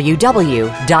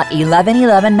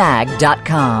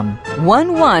www.1111mag.com.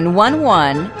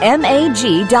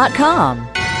 1111mag.com.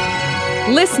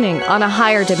 Listening on a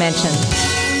higher dimension.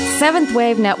 Seventh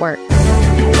Wave Network.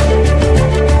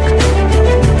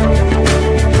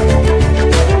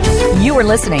 You are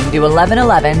listening to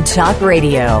 1111 Talk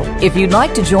Radio. If you'd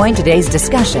like to join today's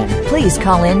discussion, please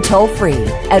call in toll-free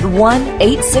at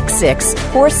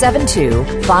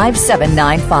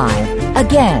 1-866-472-5795.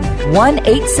 Again,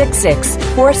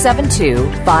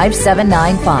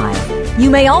 1-866-472-5795. You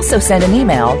may also send an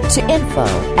email to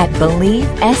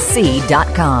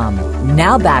info@believesc.com.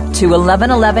 Now back to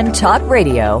 1111 Talk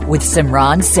Radio with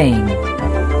Simran Singh.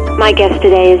 My guest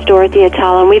today is Dorothy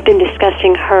Atalla, and we've been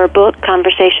discussing her book,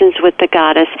 Conversations with the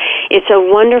Goddess. It's a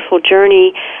wonderful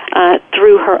journey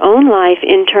through her own life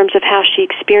in terms of how she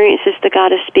experiences the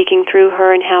Goddess speaking through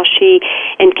her and how she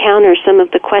encounters some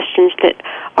of the questions that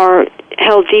are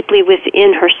held deeply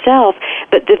within herself,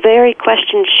 but the very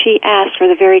questions she asks are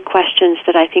the very questions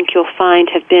that I think you'll find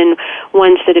have been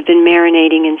ones that have been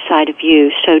marinating inside of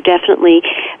you. So definitely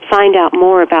find out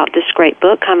more about this great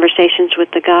book, Conversations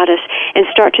with the Goddess, and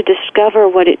start to discover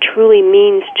what it truly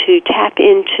means to tap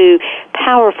into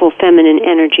powerful feminine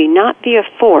energy, not via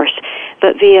force,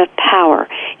 but via power.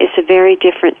 It's a very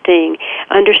different thing.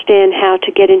 Understand how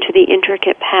to get into the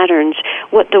intricate patterns,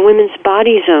 what the women's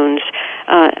body zones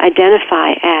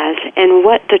identify as, and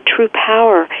what the true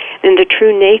power and the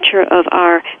true nature of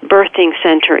our birthing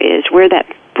center is, where that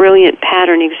brilliant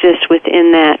pattern exists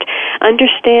within that.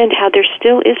 Understand how there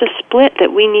still is a split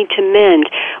that we need to mend,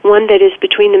 one that is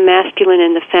between the masculine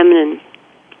and the feminine,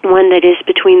 one that is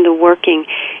between the working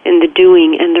and the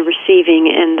doing and the receiving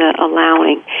and the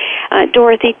allowing.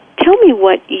 Dorothy, tell me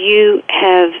what you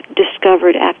have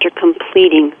discovered after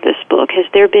completing this book. Has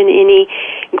there been any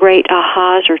great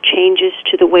ahas or changes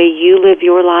to the way you live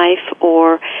your life,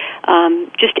 or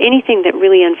just anything that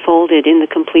really unfolded in the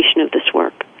completion of this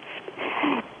work?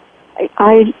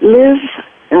 I live,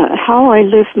 how I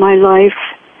live my life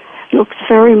looks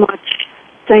very much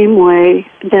the same way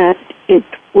that it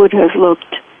would have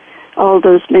looked all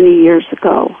those many years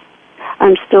ago.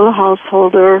 I'm still a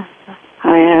householder.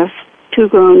 I have two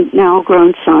now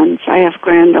grown sons. I have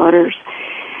granddaughters.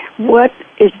 What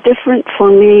is different for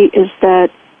me is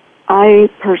that I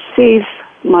perceive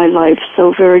my life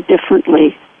so very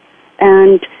differently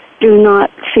and do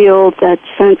not feel that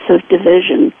sense of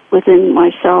division within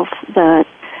myself that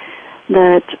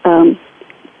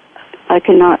I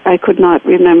could not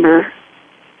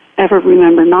ever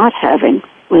remember not having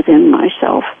within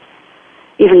myself.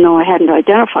 Even though I hadn't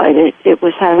identified it, it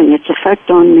was having its effect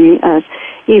on me as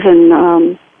even,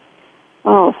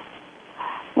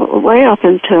 way up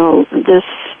until this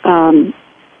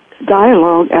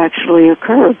dialogue actually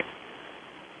occurred.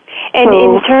 And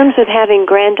so, in terms of having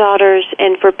granddaughters,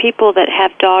 and for people that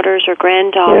have daughters or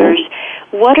granddaughters,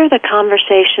 what are the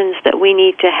conversations that we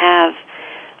need to have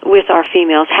with our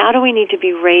females? How do we need to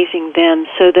be raising them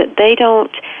so that they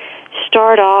don't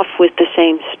start off with the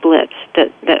same splits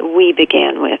that we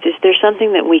began with? Is there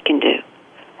something that we can do?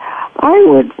 I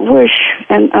would wish,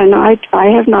 and I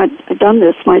have not done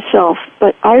this myself,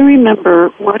 but I remember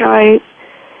what I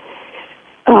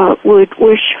would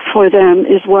wish for them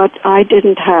is what I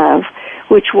didn't have,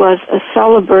 which was a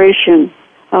celebration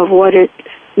of what it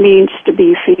means to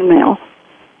be female.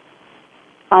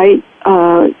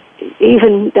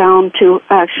 Even down to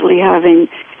actually having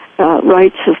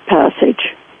rites of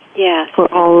passage. Yeah. For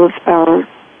all of our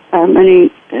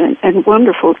many and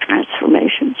wonderful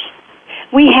transformations.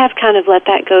 We have kind of let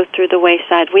that go through the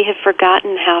wayside. We have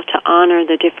forgotten how to honor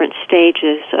the different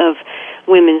stages of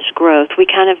women's growth. We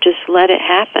kind of just let it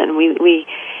happen.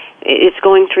 It's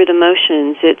going through the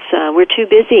motions. We're too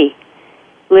busy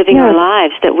living our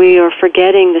lives that we are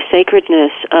forgetting the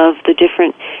sacredness of the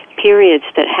different periods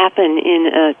that happen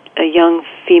in a young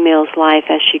female's life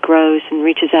as she grows and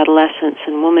reaches adolescence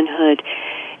and womanhood.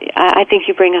 I think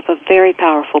you bring up a very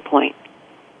powerful point.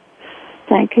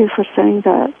 Thank you for saying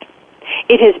that.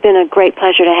 It has been a great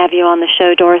pleasure to have you on the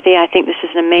show, Dorothy. I think this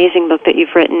is an amazing book that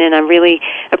you've written, and I really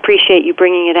appreciate you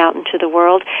bringing it out into the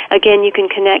world. Again, you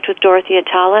can connect with Dorothy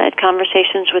Atalla at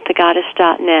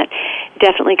conversationswiththegoddess.net.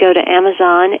 Definitely go to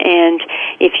Amazon, and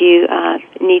if you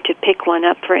need to pick one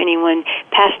up for anyone,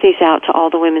 pass these out to all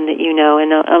the women that you know,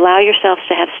 and allow yourselves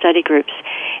to have study groups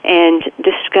and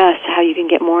discuss how you can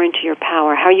get more into your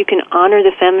power, how you can honor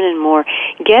the feminine more.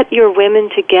 Get your women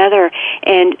together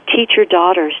and teach your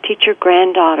daughters, teach your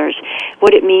granddaughters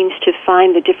what it means to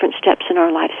find the different steps in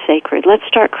our life sacred. Let's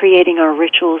start creating our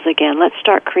rituals again. Let's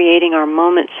start creating our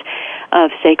moments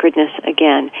of sacredness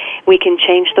again. We can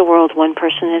change the world one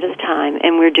person at a time,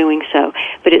 and we're doing so,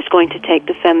 but it's going to take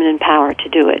the feminine power to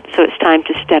do it. So it's time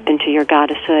to step into your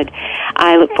goddesshood.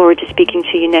 I look forward to speaking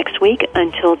to you next week.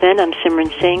 Until then, I'm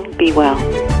Simran Singh. Be well.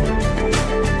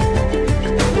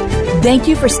 Thank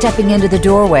you for stepping into the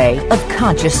doorway of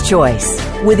conscious choice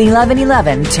with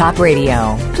 1111 Talk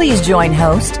Radio. Please join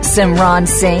host Simran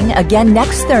Singh again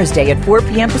next Thursday at 4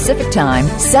 p.m. Pacific Time,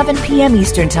 7 p.m.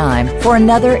 Eastern Time for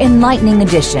another enlightening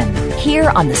edition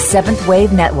here on the Seventh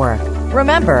Wave Network.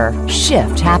 Remember,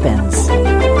 shift happens.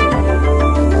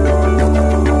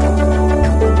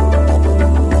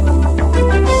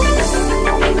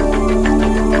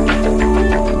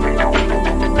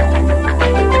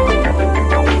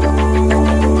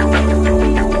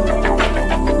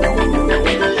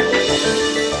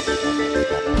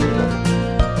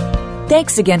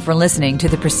 Thanks again for listening to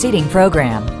the preceding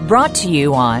program, brought to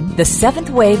you on the Seventh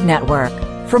Wave Network.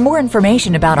 For more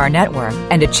information about our network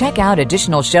and to check out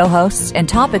additional show hosts and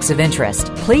topics of interest,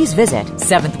 please visit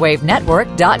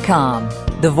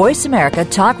seventhwavenetwork.com. The Voice America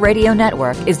Talk Radio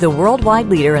Network is the worldwide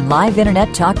leader in live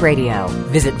Internet talk radio.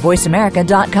 Visit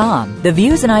voiceamerica.com. The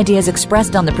views and ideas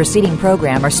expressed on the preceding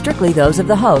program are strictly those of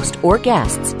the host or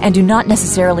guests and do not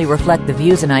necessarily reflect the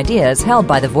views and ideas held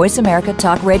by the Voice America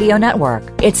Talk Radio Network,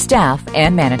 its staff,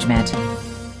 and management.